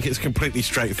don't think it's completely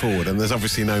straightforward, and there's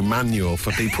obviously no manual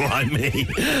for people like me.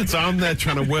 So I'm there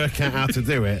trying to work out how to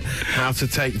do it, how to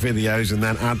take videos and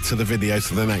then add to the videos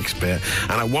to the next bit.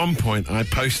 And at one point I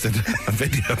posted a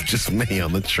video of just me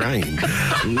on the train,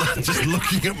 just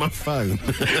looking at my phone.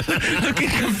 Looking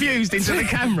confused into the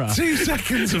camera. 2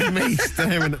 seconds of me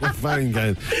staring at my phone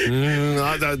going, and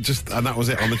that was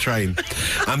it on the train.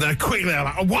 And then quickly I'm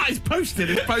like, oh, what? It's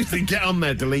posted, get on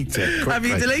there, delete it. Quickly. Have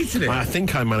you deleted it? I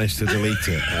think I managed to delete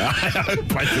it. I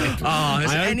hope I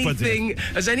did.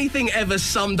 Has anything ever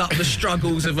summed up the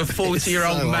struggles of a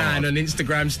 40-year-old man on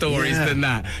Instagram stories than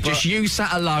that? Just you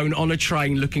sat alone on a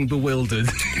train looking bewildered.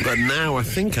 But now I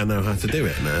think I know how to do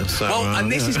it now. So,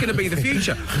 and this is going to be the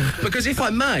future. Because if I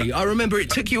may, I remember it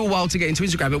took you a while to get into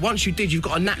Instagram, but once you did, you've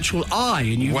got a natural eye,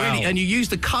 and you use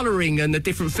the colouring and the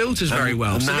different filters very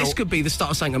well. So this could be the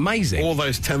start of something amazing. All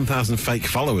those 10,000 fake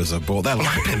followers I bought, they're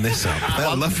lapping this up.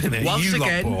 They're loving it. Once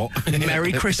again,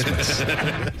 Merry Christmas.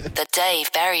 The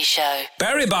Dave Berry Show.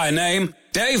 Berry by name,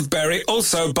 Dave Berry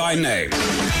also by name.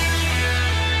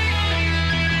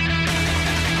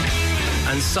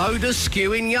 And so does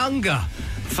Skewing Younger.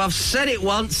 If I've said it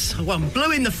once, I'm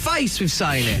blue in the face with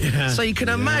saying it. Yeah, so you can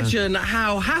imagine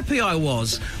how happy I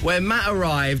was when Matt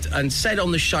arrived and said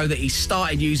on the show that he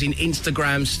started using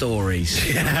Instagram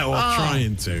stories. Yeah,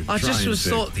 trying to. I just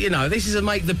thought, this is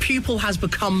the pupil has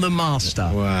become the master.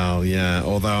 Well, yeah,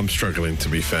 although I'm struggling, to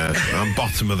be fair. I'm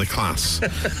bottom of the class,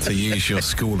 to use your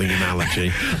schooling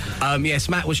analogy. Yes,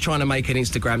 Matt was trying to make an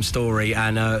Instagram story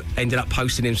and ended up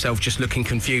posting himself just looking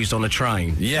confused on a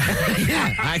train. Yeah,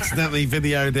 I accidentally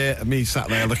videoed it, me sat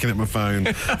there looking at my phone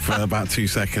for about 2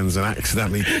 seconds, and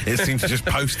accidentally it seemed to just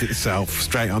post itself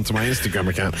straight onto my Instagram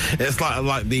account. It's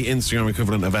like the Instagram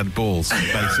equivalent of Ed Balls,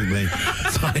 basically.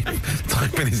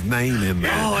 Typing his name in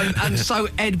there. Oh, and so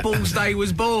Ed Balls Day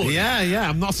was born. Yeah,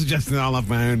 I'm not suggesting I'll have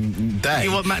my own day.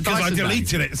 You want Matt Dyson's because I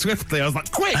deleted it swiftly. I was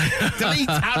like, quick, delete.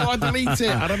 How do I delete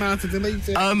it? I don't know how to delete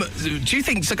it. Do you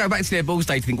think, so go back to the Ed Balls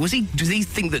Day, does he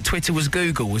think that Twitter was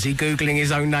Google? Was he Googling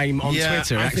his own name on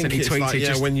Twitter? I think it's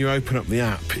tweeted when you open up the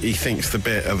app, he thinks the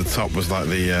bit at the top was like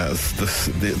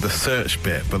the search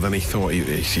bit, but then he thought he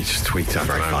just tweeted.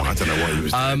 I don't know what he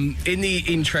was doing. In the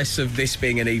interests of this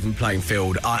being an even playing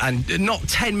field, and not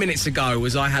 10 minutes ago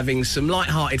was I having some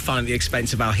light-hearted fun at the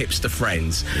expense of our hipster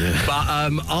friends, but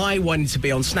I wanted to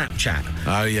be on Snapchat.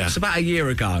 Oh, yeah. It's about a year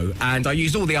ago, and I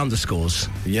used all the underscores.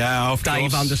 Yeah, of course.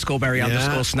 Dave _Berry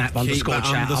 _ Snap _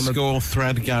 chat. Underscore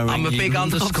thread going. I'm a big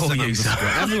underscore user.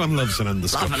 Everyone loves an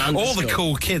underscore. All the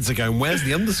cool kids are going, where's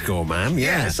the underscore, man?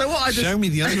 Yeah. So show me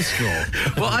the underscore.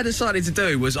 What I decided to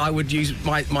do was I would use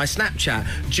my Snapchat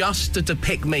just to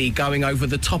depict me going over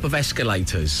the top of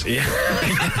escalators. Yeah.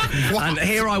 And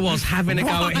here I was having a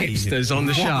go at hipsters on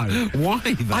the show. Why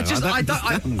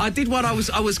though? I did one. I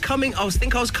was coming off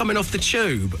the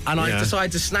tube, and I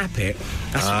decided to snap it.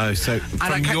 So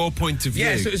from your point of view.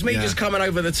 Yeah, so it was me just coming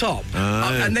over the top.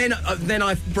 And then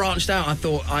I branched out. I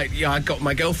thought I got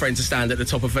my girlfriend to stand at the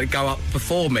top of it, go up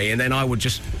before me, and then I would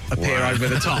just appear over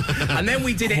the top. And then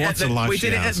we did it at the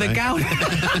Gaudi.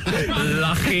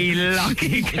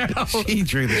 Lucky girl. She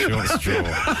drew the short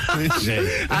straw, didn't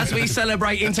she? As we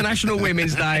celebrate International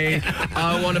Women's Day,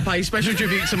 I want to pay special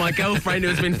tribute to my girlfriend who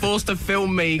has been forced to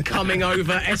film me coming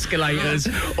over escalators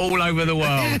all over the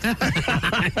world.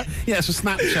 Yeah, it's for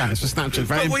Snapchat.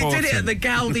 Very important. We did it at the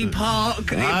Gaudi Park.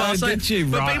 Did you?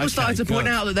 But people started to point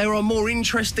out that there are more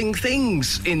interesting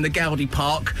things in the Gaudi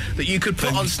Park that you could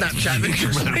put on Snapchat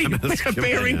that could be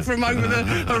appearing from over the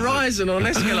horizon on an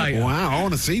escalator. Wow, I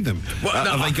want to see them.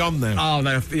 Are they gone now? Oh,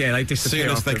 they disappear.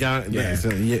 As soon as they go,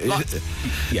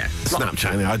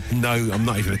 Snapchat. I'm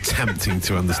not even attempting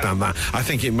to understand that. I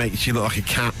think it makes you look like a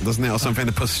cat, doesn't it, or something?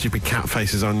 To put stupid cat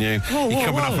faces on you. You're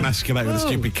coming off an escalator with a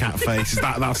stupid cat face.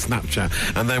 That's Snapchat.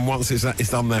 And then once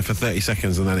it's on there for 30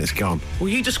 seconds, and then it's gone. Well,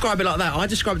 you describe it like that. I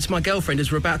describe it to my girlfriend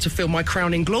as we're about to film my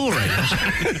crowning glory.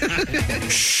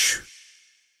 Shh.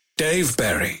 Dave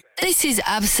Berry. This is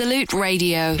Absolute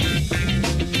Radio.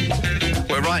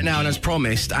 We're right now, and as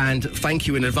promised, and thank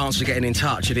you in advance for getting in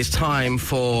touch, it is time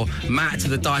for Matt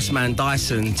the Dice Man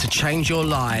Dyson to change your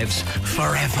lives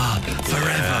forever.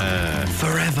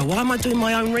 Why am I doing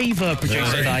my own reverb,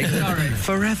 producer Dave? Sorry.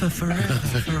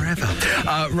 Forever.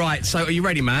 Right, so are you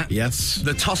ready, Matt? Yes.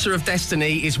 The Tosser of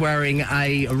Destiny is wearing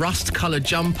a rust-coloured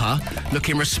jumper,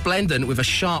 looking resplendent with a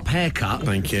sharp haircut.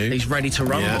 Thank you. He's ready to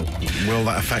rumble. Yeah. Will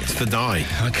that affect the die?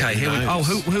 Okay, here we go. Oh,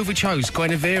 who have we chose?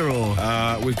 Guinevere or...?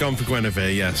 We've gone for Guinevere,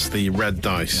 yes. The red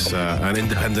dice. An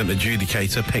independent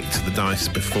adjudicator picked the dice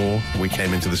before we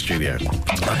came into the studio.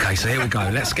 Okay, so here we go.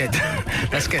 Let's get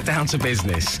down to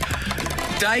business.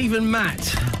 Dave and Matt,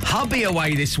 hubby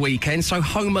away this weekend, so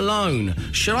home alone.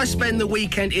 Should I spend the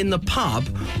weekend in the pub,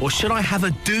 or should I have a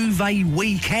duvet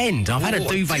weekend? I've had a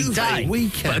duvet day.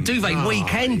 Weekend. But a duvet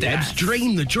weekend, Debs. Yes.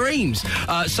 Dream the dreams.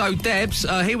 So, Debs,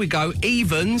 here we go.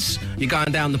 Evens, you're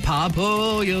going down the pub.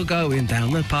 Oh, you're going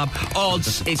down the pub.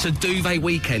 Odds, it's a duvet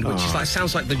weekend, which is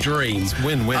sounds like the dream. It's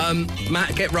win-win.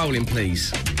 Matt, get rolling,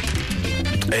 please.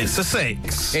 It's a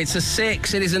 6. It's a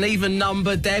 6. It is an even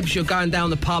number. Debs, you're going down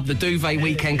the pub. The duvet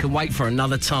weekend can wait for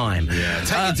another time. Yeah,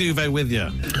 take your duvet with you.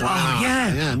 Wow. Oh,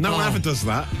 yeah. No one ever does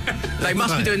that. They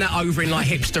must be doing that over in,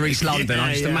 hipster East London.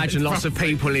 I just imagine lots of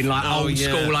people in, old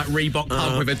school, Reebok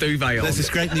pub with a duvet on. There's this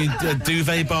great new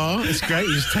duvet bar. It's great.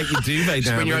 You just take your duvet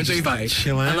down. Bring your own duvet.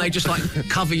 Chill out. And they just,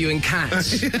 cover you in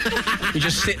cats. You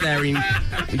just sit there and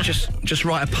you just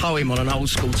write a poem on an old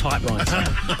school typewriter.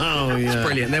 Oh, yeah. It's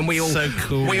brilliant. Then we all... So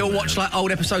cool. We all watch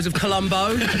old episodes of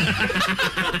Columbo.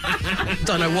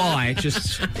 Don't know why.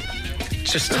 Just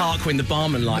Tarquin the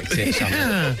barman liked it.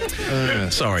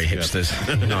 Sorry, hipsters.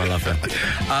 No, I love it.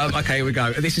 Okay, here we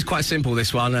go. This is quite simple,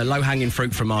 this one. Low-hanging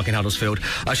fruit from Mark in Huddersfield.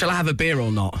 Shall I have a beer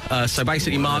or not? So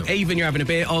basically, Mark, even you're having a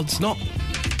beer, odds not.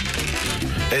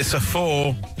 It's a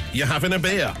 4. You're having a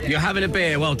beer. You're having a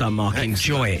beer. Well done, Mark.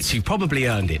 Enjoy it. You've probably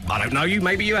earned it. I don't know you.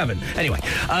 Maybe you haven't. Anyway,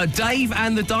 Dave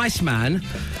and the Dice Man.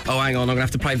 Oh, hang on. I'm going to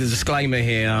have to play the disclaimer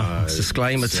here. It's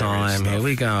disclaimer time. Here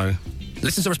we go.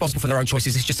 Listeners are responsible for their own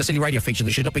choices. It's just a silly radio feature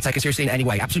that should not be taken seriously in any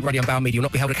way. Absolute Radio and Bauer Media will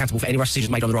not be held accountable for any rash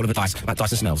decisions made on the roll of the dice. Matt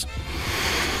Dyson smells.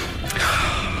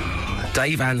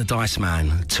 Dave and the Dice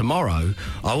Man. Tomorrow,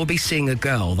 I will be seeing a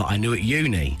girl that I knew at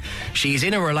uni. She is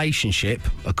in a relationship,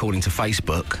 according to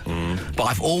Facebook, but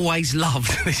I've always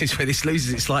loved... This is where this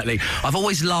loses it slightly. I've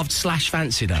always loved /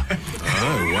 fancied her.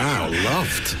 Oh, wow.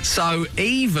 Loved. So,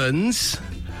 evens,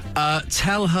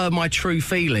 tell her my true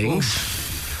feelings. Oof.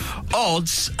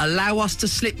 Odds, allow us to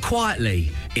slip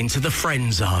quietly into the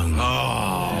friend zone.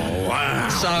 Oh, wow.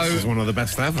 So, this is one of the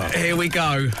best ever. Here we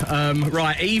go.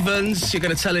 Right, evens, you're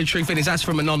going to tell her the true feelings. That's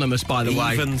from Anonymous, by the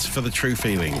way. Evens for the true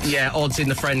feelings. Yeah, odds in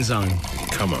the friend zone.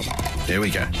 Come on. Here we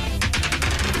go.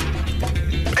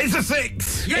 It's a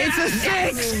 6! Yeah, it's a 6!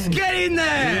 Yes. Get in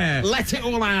there! Let it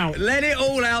all out. Let it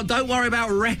all out. Don't worry about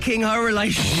wrecking her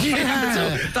relationship.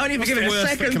 Yeah. Don't even give it a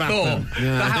second thought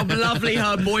about how lovely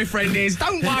her boyfriend is.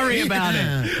 Don't worry about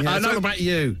it. It's all about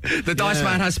you. The Dice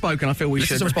Man has spoken. I feel we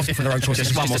should... This is responsible for their own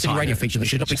choices. One more time. Radio feature that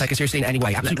should not be taken seriously in any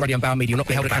way. Absolute Radio and Bauer Media will not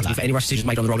be held accountable for any rash decisions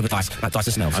made on the roll of the dice. Matt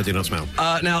Dyson smells. I do not smell.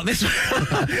 Now this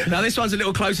one's a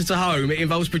little closer to home. It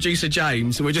involves producer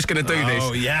James. So we're just going to do this.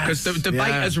 Oh, yes. Because the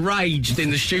debate has raged in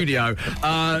the studio.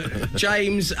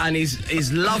 James and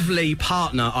his lovely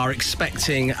partner are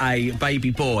expecting a baby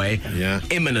boy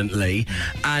imminently,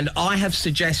 and I have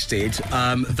suggested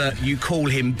that you call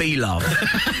him B-Love.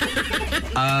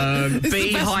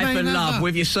 B-Love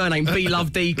with your surname,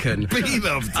 B-Love Deacon.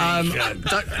 B-Love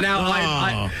Deacon.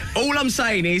 All I'm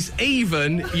saying is,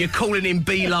 even you're calling him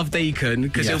B-Love Deacon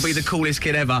because he'll be the coolest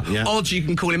kid ever. Yeah. Odds you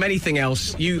can call him anything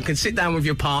else. You can sit down with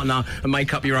your partner and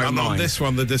make up your own mind. On this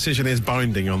one, the decision is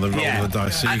binding on the roll of the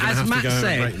dice. So you're going to have Matt to go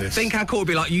and break this. Think how cool it would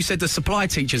be, like you said, the supply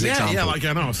teacher's example. Yeah, like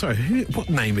going, oh, sorry, what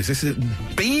name is this? Is it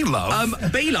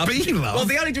B-Love? B-Love. B-Love? Well,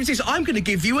 the only difference is I'm going to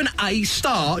give you an A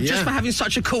star just for having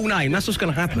such a cool name. That's what's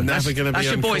going to happen. Never going to be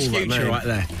That's your boy's future right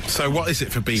there. So what is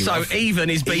it for B-Love? So even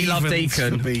is B-Love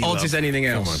Deacon. Odds is anything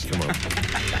else. Come on.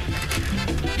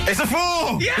 It's a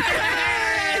 4! Yay!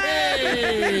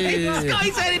 He's got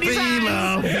his head in his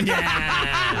hands.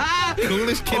 Yeah!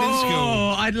 Coolest kid in school.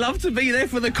 Oh, I'd love to be there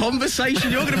for the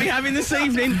conversation you're going to be having this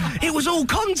evening. It was all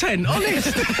content,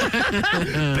 honest.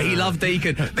 B-Love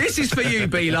Deacon. This is for you,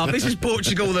 B-Love. This is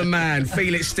Portugal the Man.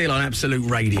 Feel it still on Absolute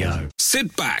Radio.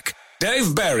 Sit back.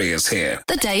 Dave Berry is here.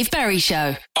 The Dave Berry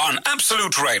Show. On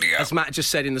Absolute Radio. As Matt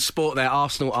just said in the sport there,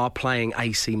 Arsenal are playing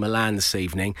AC Milan this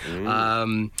evening.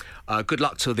 Good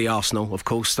luck to the Arsenal, of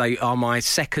course. They are my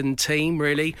second team,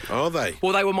 really. Are they?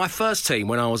 Well, they were my first team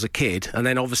when I was a kid, and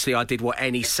then obviously I did what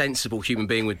any sensible human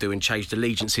being would do and changed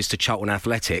allegiances to Charlton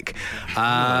Athletic. So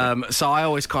I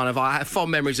always I have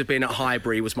fond memories of being at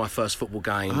Highbury. Was my first football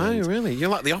game. Oh, really? You're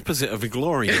like the opposite of a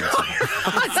Glorian.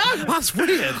 That's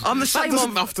weird. I'm the same. That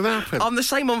doesn't often happen. I'm the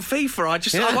same on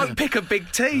FIFA. I won't pick a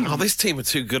big team. Oh, this team are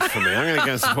too good for me. I'm going to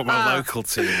go and support my local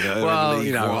team. Well, League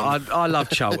you know, I love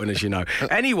Charlton, as you know.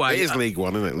 Anyway, it is League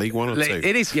One, isn't it? League One or two?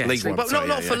 It is, yes. League One, but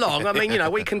not for long. I mean, you know,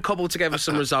 we can cobble together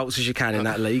some results as you can in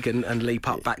that league and leap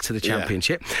up back to the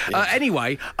Championship.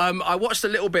 Anyway, I watched a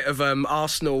little bit of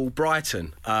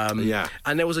Arsenal-Brighton.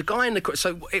 And there was a guy in the...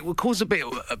 So it would cause a bit...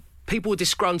 People were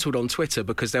disgruntled on Twitter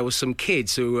because there were some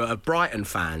kids who were Brighton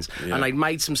fans and they'd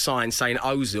made some signs saying,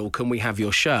 Ozil, can we have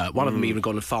your shirt? One of them even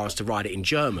gone as far as to write it in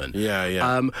German.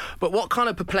 But what kind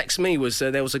of perplexed me was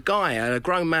there was a guy, a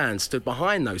grown man, stood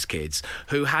behind those kids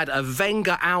who had a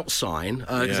Wenger out sign,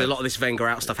 because there's a lot of this Wenger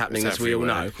out stuff happening, as we all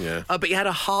know. But he had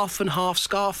a half and half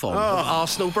scarf on of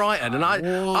Arsenal-Brighton. And I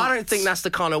don't think that's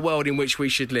the kind of world in which we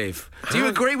should live. Do you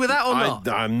agree with that or not?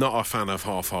 I'm not a fan of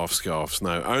half scarves,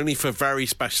 no. Only for very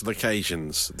special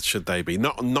occasions should they be.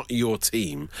 Not your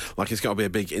team. Like, it's got to be a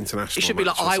big international. It should be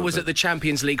like I was at the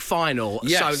Champions League final,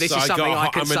 yes, so this is something I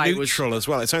can say. I'm a neutral as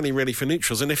well. It's only really for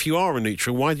neutrals. And if you are a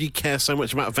neutral, why do you care so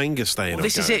much about Wenger staying? Well,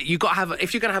 this is it. You got to have.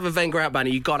 If you're going to have a Wenger out banner,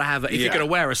 you got to have. If you're going to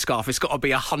wear a scarf, it's got to be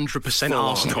 100%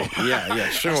 Arsenal.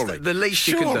 Surely. the least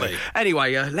you can do.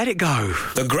 Anyway, let it go.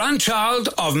 The grandchild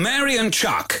of Mary and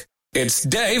Chuck. It's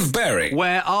Dave Berry.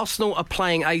 Where Arsenal are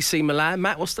playing AC Milan.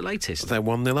 Matt, what's the latest? They're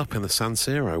 1-0 up in the San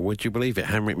Siro. Would you believe it?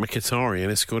 Henrik Mkhitaryan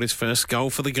has scored his first goal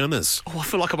for the Gunners. Oh, I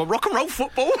feel like I'm a rock and roll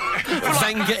football.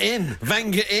 Wenger in.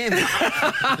 In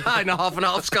a half and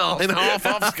half scarf. In a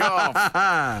half scarf.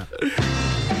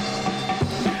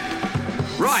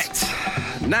 Right.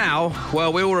 Now,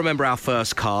 well, we all remember our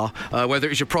first car, whether it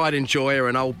was your pride and joy or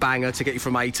an old banger to get you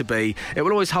from A to B. It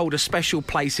will always hold a special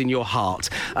place in your heart.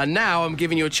 And now I'm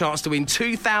giving you a chance to win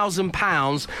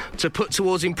 £2,000 to put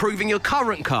towards improving your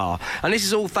current car. And this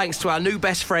is all thanks to our new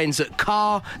best friends at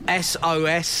Car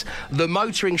SOS, the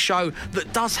motoring show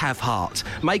that does have heart,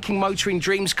 making motoring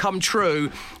dreams come true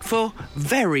for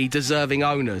very deserving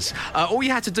owners. All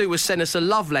you had to do was send us a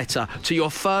love letter to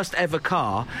your first ever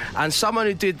car, and someone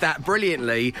who did that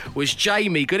brilliantly was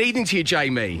Jamie. Good evening to you,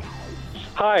 Jamie.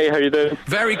 Hi, how you doing?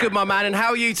 Very good, my man. And how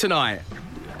are you tonight?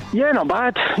 Yeah, not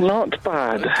bad. Not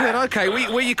bad. Good, okay. Where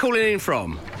are you calling in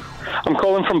from? I'm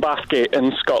calling from Bathgate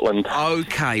in Scotland.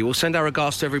 Okay, we'll send our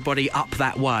regards to everybody up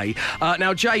that way.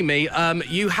 Now, Jamie,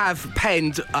 you have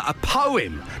penned a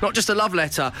poem, not just a love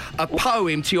letter, a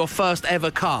poem to your first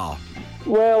ever car.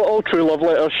 Well, all true love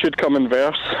letters should come in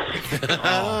verse.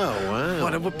 Wow.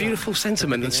 What a beautiful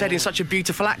sentiment, and said in such a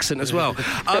beautiful accent as well.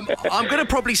 I'm going to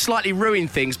probably slightly ruin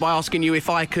things by asking you if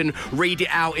I can read it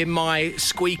out in my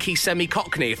squeaky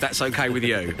semi-cockney, if that's okay with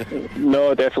you.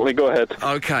 No, definitely, go ahead.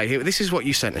 Okay, this is what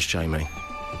you sent us, Jamie.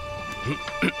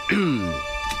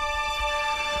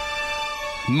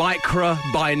 Micra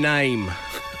by name,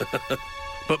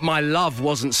 but my love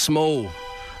wasn't small.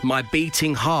 My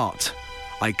beating heart,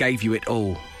 I gave you it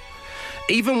all.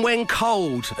 Even when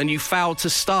cold and you failed to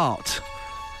start,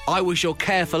 I was your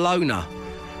careful owner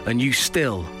and you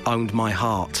still owned my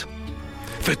heart.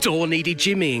 The door needed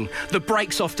jimmying, the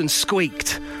brakes often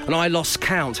squeaked, and I lost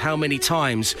count how many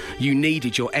times you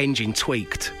needed your engine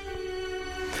tweaked.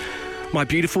 My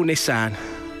beautiful Nissan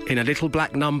in a little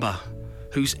black number,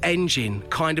 whose engine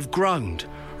kind of groaned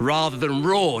rather than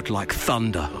roared like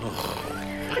thunder.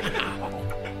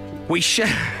 We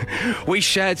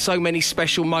shared so many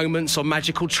special moments on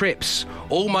magical trips,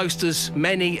 almost as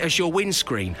many as your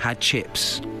windscreen had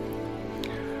chips.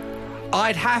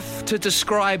 I'd have to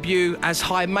describe you as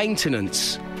high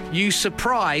maintenance. You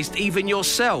surprised even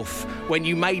yourself when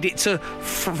you made it to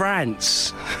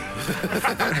France.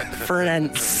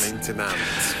 France.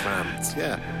 Maintenance, France,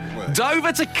 yeah.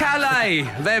 Dover to Calais,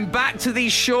 then back to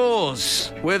these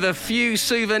shores with a few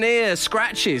souvenir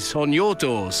scratches on your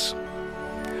doors.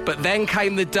 But then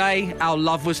came the day our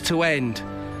love was to end.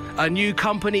 A new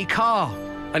company car,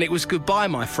 and it was goodbye,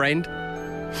 my friend.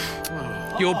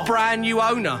 Your brand new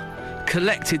owner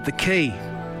collected the key.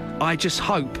 I just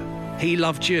hope he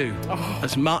loved you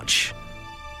as much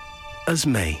as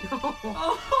me.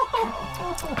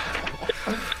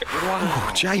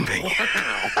 Oh, Jamie.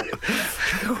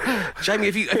 Jamie,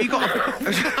 have you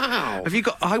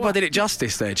got? I hope I did it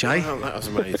justice there, Jay. Oh, that was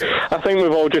amazing. I think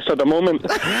we've all just had a moment.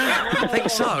 I think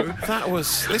so.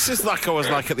 This is like I was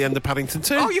like at the end of Paddington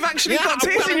 2. Oh, you've actually got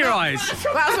tears in your eyes.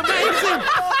 That was amazing.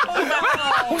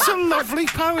 What a lovely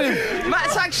poem.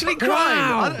 Matt's actually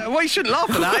crying. Well, you shouldn't laugh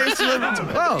at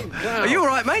that. Wow. Are you all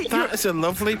right, mate? That is a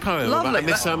lovely poem Lovely. about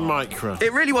Nissan Micra.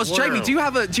 It really was. Wow. Jamie, do you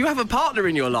have a partner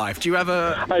in your life? Do you have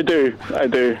a? I do.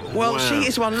 Well, Wow. she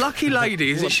is one lucky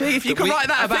lady, isn't she? If you can write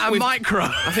that about a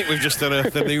Micra. I think we've just done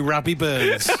the new Rabbie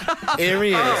Burns. Here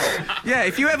he is. Yeah,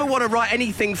 if you ever want to write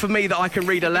anything for me that I can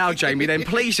read aloud, Jamie, then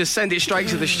please just send it straight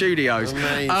to the studios.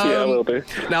 Amazing. Yeah, I will do.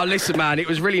 Now, listen, man, it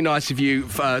was really nice of you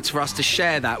for us to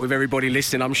share that with everybody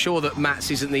listening. I'm sure that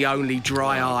Matt's isn't the only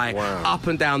dry eye up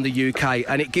and down the UK,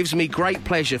 and it gives me great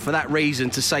pleasure for that reason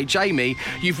to say, Jamie,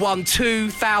 you've won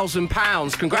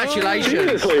 £2,000.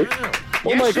 Congratulations. Seriously?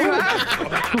 Oh my God.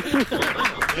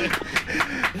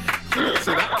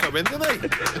 See that coming, didn't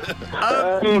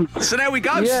he? So there we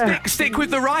go. Yeah. Stick with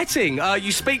the writing.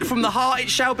 You speak from the heart, it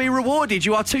shall be rewarded.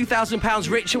 You are £2,000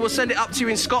 richer. We'll send it up to you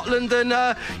in Scotland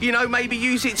and, maybe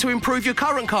use it to improve your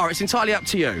current car. It's entirely up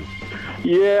to you.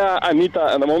 Yeah, I need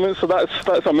that at the moment, so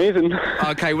that's amazing.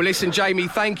 Okay, well, listen, Jamie,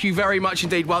 thank you very much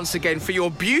indeed once again for your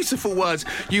beautiful words.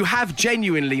 You have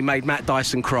genuinely made Matt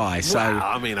Dyson cry, so... Well,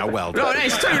 I mean, well done. No,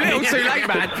 it's too little too late,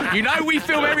 man. You know we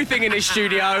film everything in this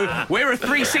studio. We're a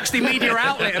 360 media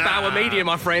outlet of our media,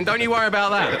 my friend. Don't you worry about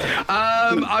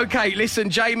that. Okay, listen,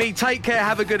 Jamie, take care.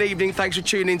 Have a good evening. Thanks for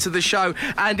tuning into the show.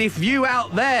 And if you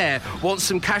out there want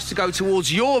some cash to go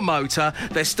towards your motor,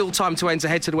 there's still time to enter.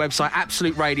 Head to the website,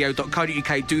 absoluteradio.co.uk.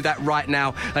 Do that right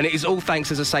now. And it is all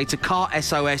thanks, as I say, to Car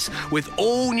SOS with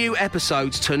all new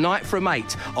episodes tonight from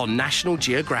 8 on National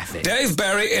Geographic. Dave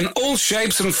Berry in all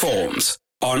shapes and forms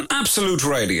on Absolute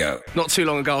Radio. Not too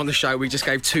long ago on the show, we just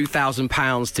gave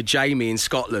 £2,000 to Jamie in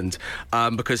Scotland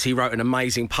because he wrote an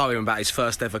amazing poem about his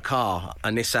first ever car, a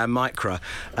Nissan Micra.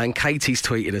 And Katie's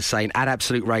tweeted us saying, at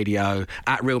Absolute Radio,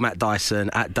 at Real Matt Dyson,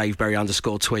 at Dave Berry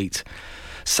 _tweet.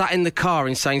 Sat in the car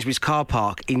in Sainsbury's car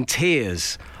park in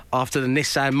tears after the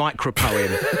Nissan Micra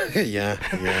poem. yeah,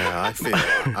 I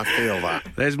feel that.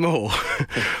 There's more.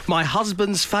 My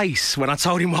husband's face when I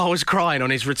told him I was crying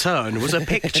on his return was a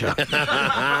picture.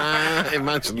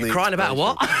 Imagine You're crying about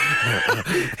what?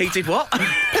 He did what?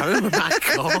 Poem about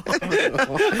car.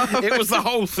 It was the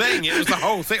whole thing. It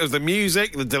was the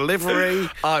music, the delivery.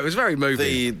 Oh, it was very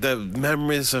moving. The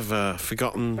memories of a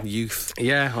forgotten youth.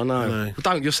 Yeah, I know. Well,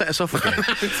 don't, you'll set us off again.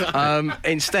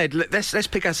 Instead, let's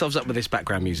pick ourselves up with this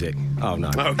background music. Oh,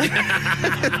 no.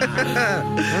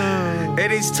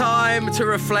 It is time to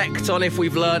reflect on if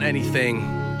we've learnt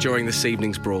anything during this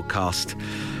evening's broadcast.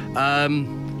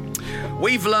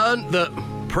 We've learnt that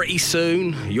pretty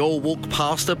soon you'll walk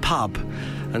past a pub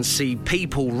and see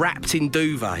people wrapped in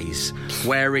duvets,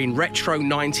 wearing retro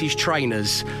 90s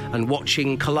trainers and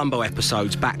watching Columbo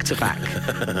episodes back to back.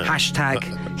 Hashtag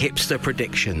hipster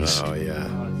predictions. Oh, yeah.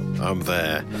 I'm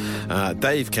there.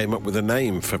 Dave came up with a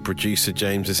name for producer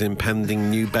James's impending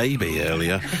new baby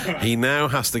earlier. He now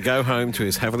has to go home to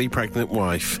his heavily pregnant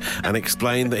wife and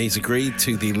explain that he's agreed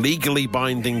to the legally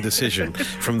binding decision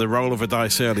from the roll of a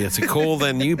dice earlier to call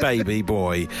their new baby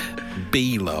boy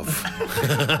B-Love.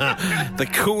 The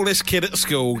coolest kid at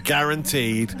school,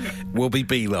 guaranteed, will be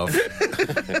B-Love.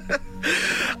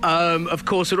 Of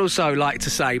course, I'd also like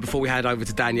to say, before we hand over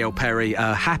to Danielle Perry,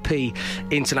 happy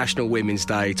International Women's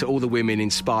Day to all the women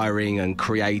inspiring and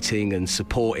creating and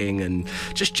supporting and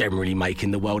just generally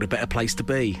making the world a better place to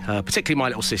be. Particularly my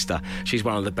little sister. She's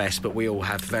one of the best, but we all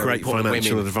have very great important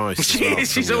financial women. advice.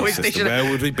 She's always dishing. Where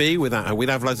would we be without her? We'd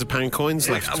have loads of pound coins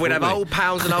left. We'd have old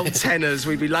pounds and old tenors.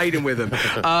 We'd be laden with them.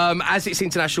 As it's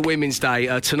International Women's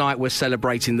Day, tonight we're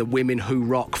celebrating the women who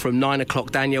rock. From 9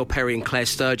 o'clock, Danielle Perry and Claire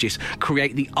Sturgis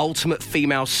create the ultimate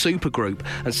female supergroup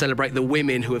and celebrate the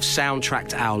women who have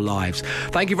soundtracked our lives.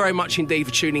 Thank you very much indeed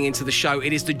for tuning into the show.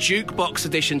 It is the Jukebox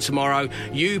edition tomorrow.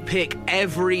 You pick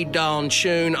every darn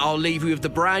tune. I'll leave you with the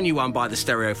brand new one by the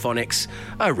Stereophonics.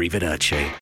 Arrivederci.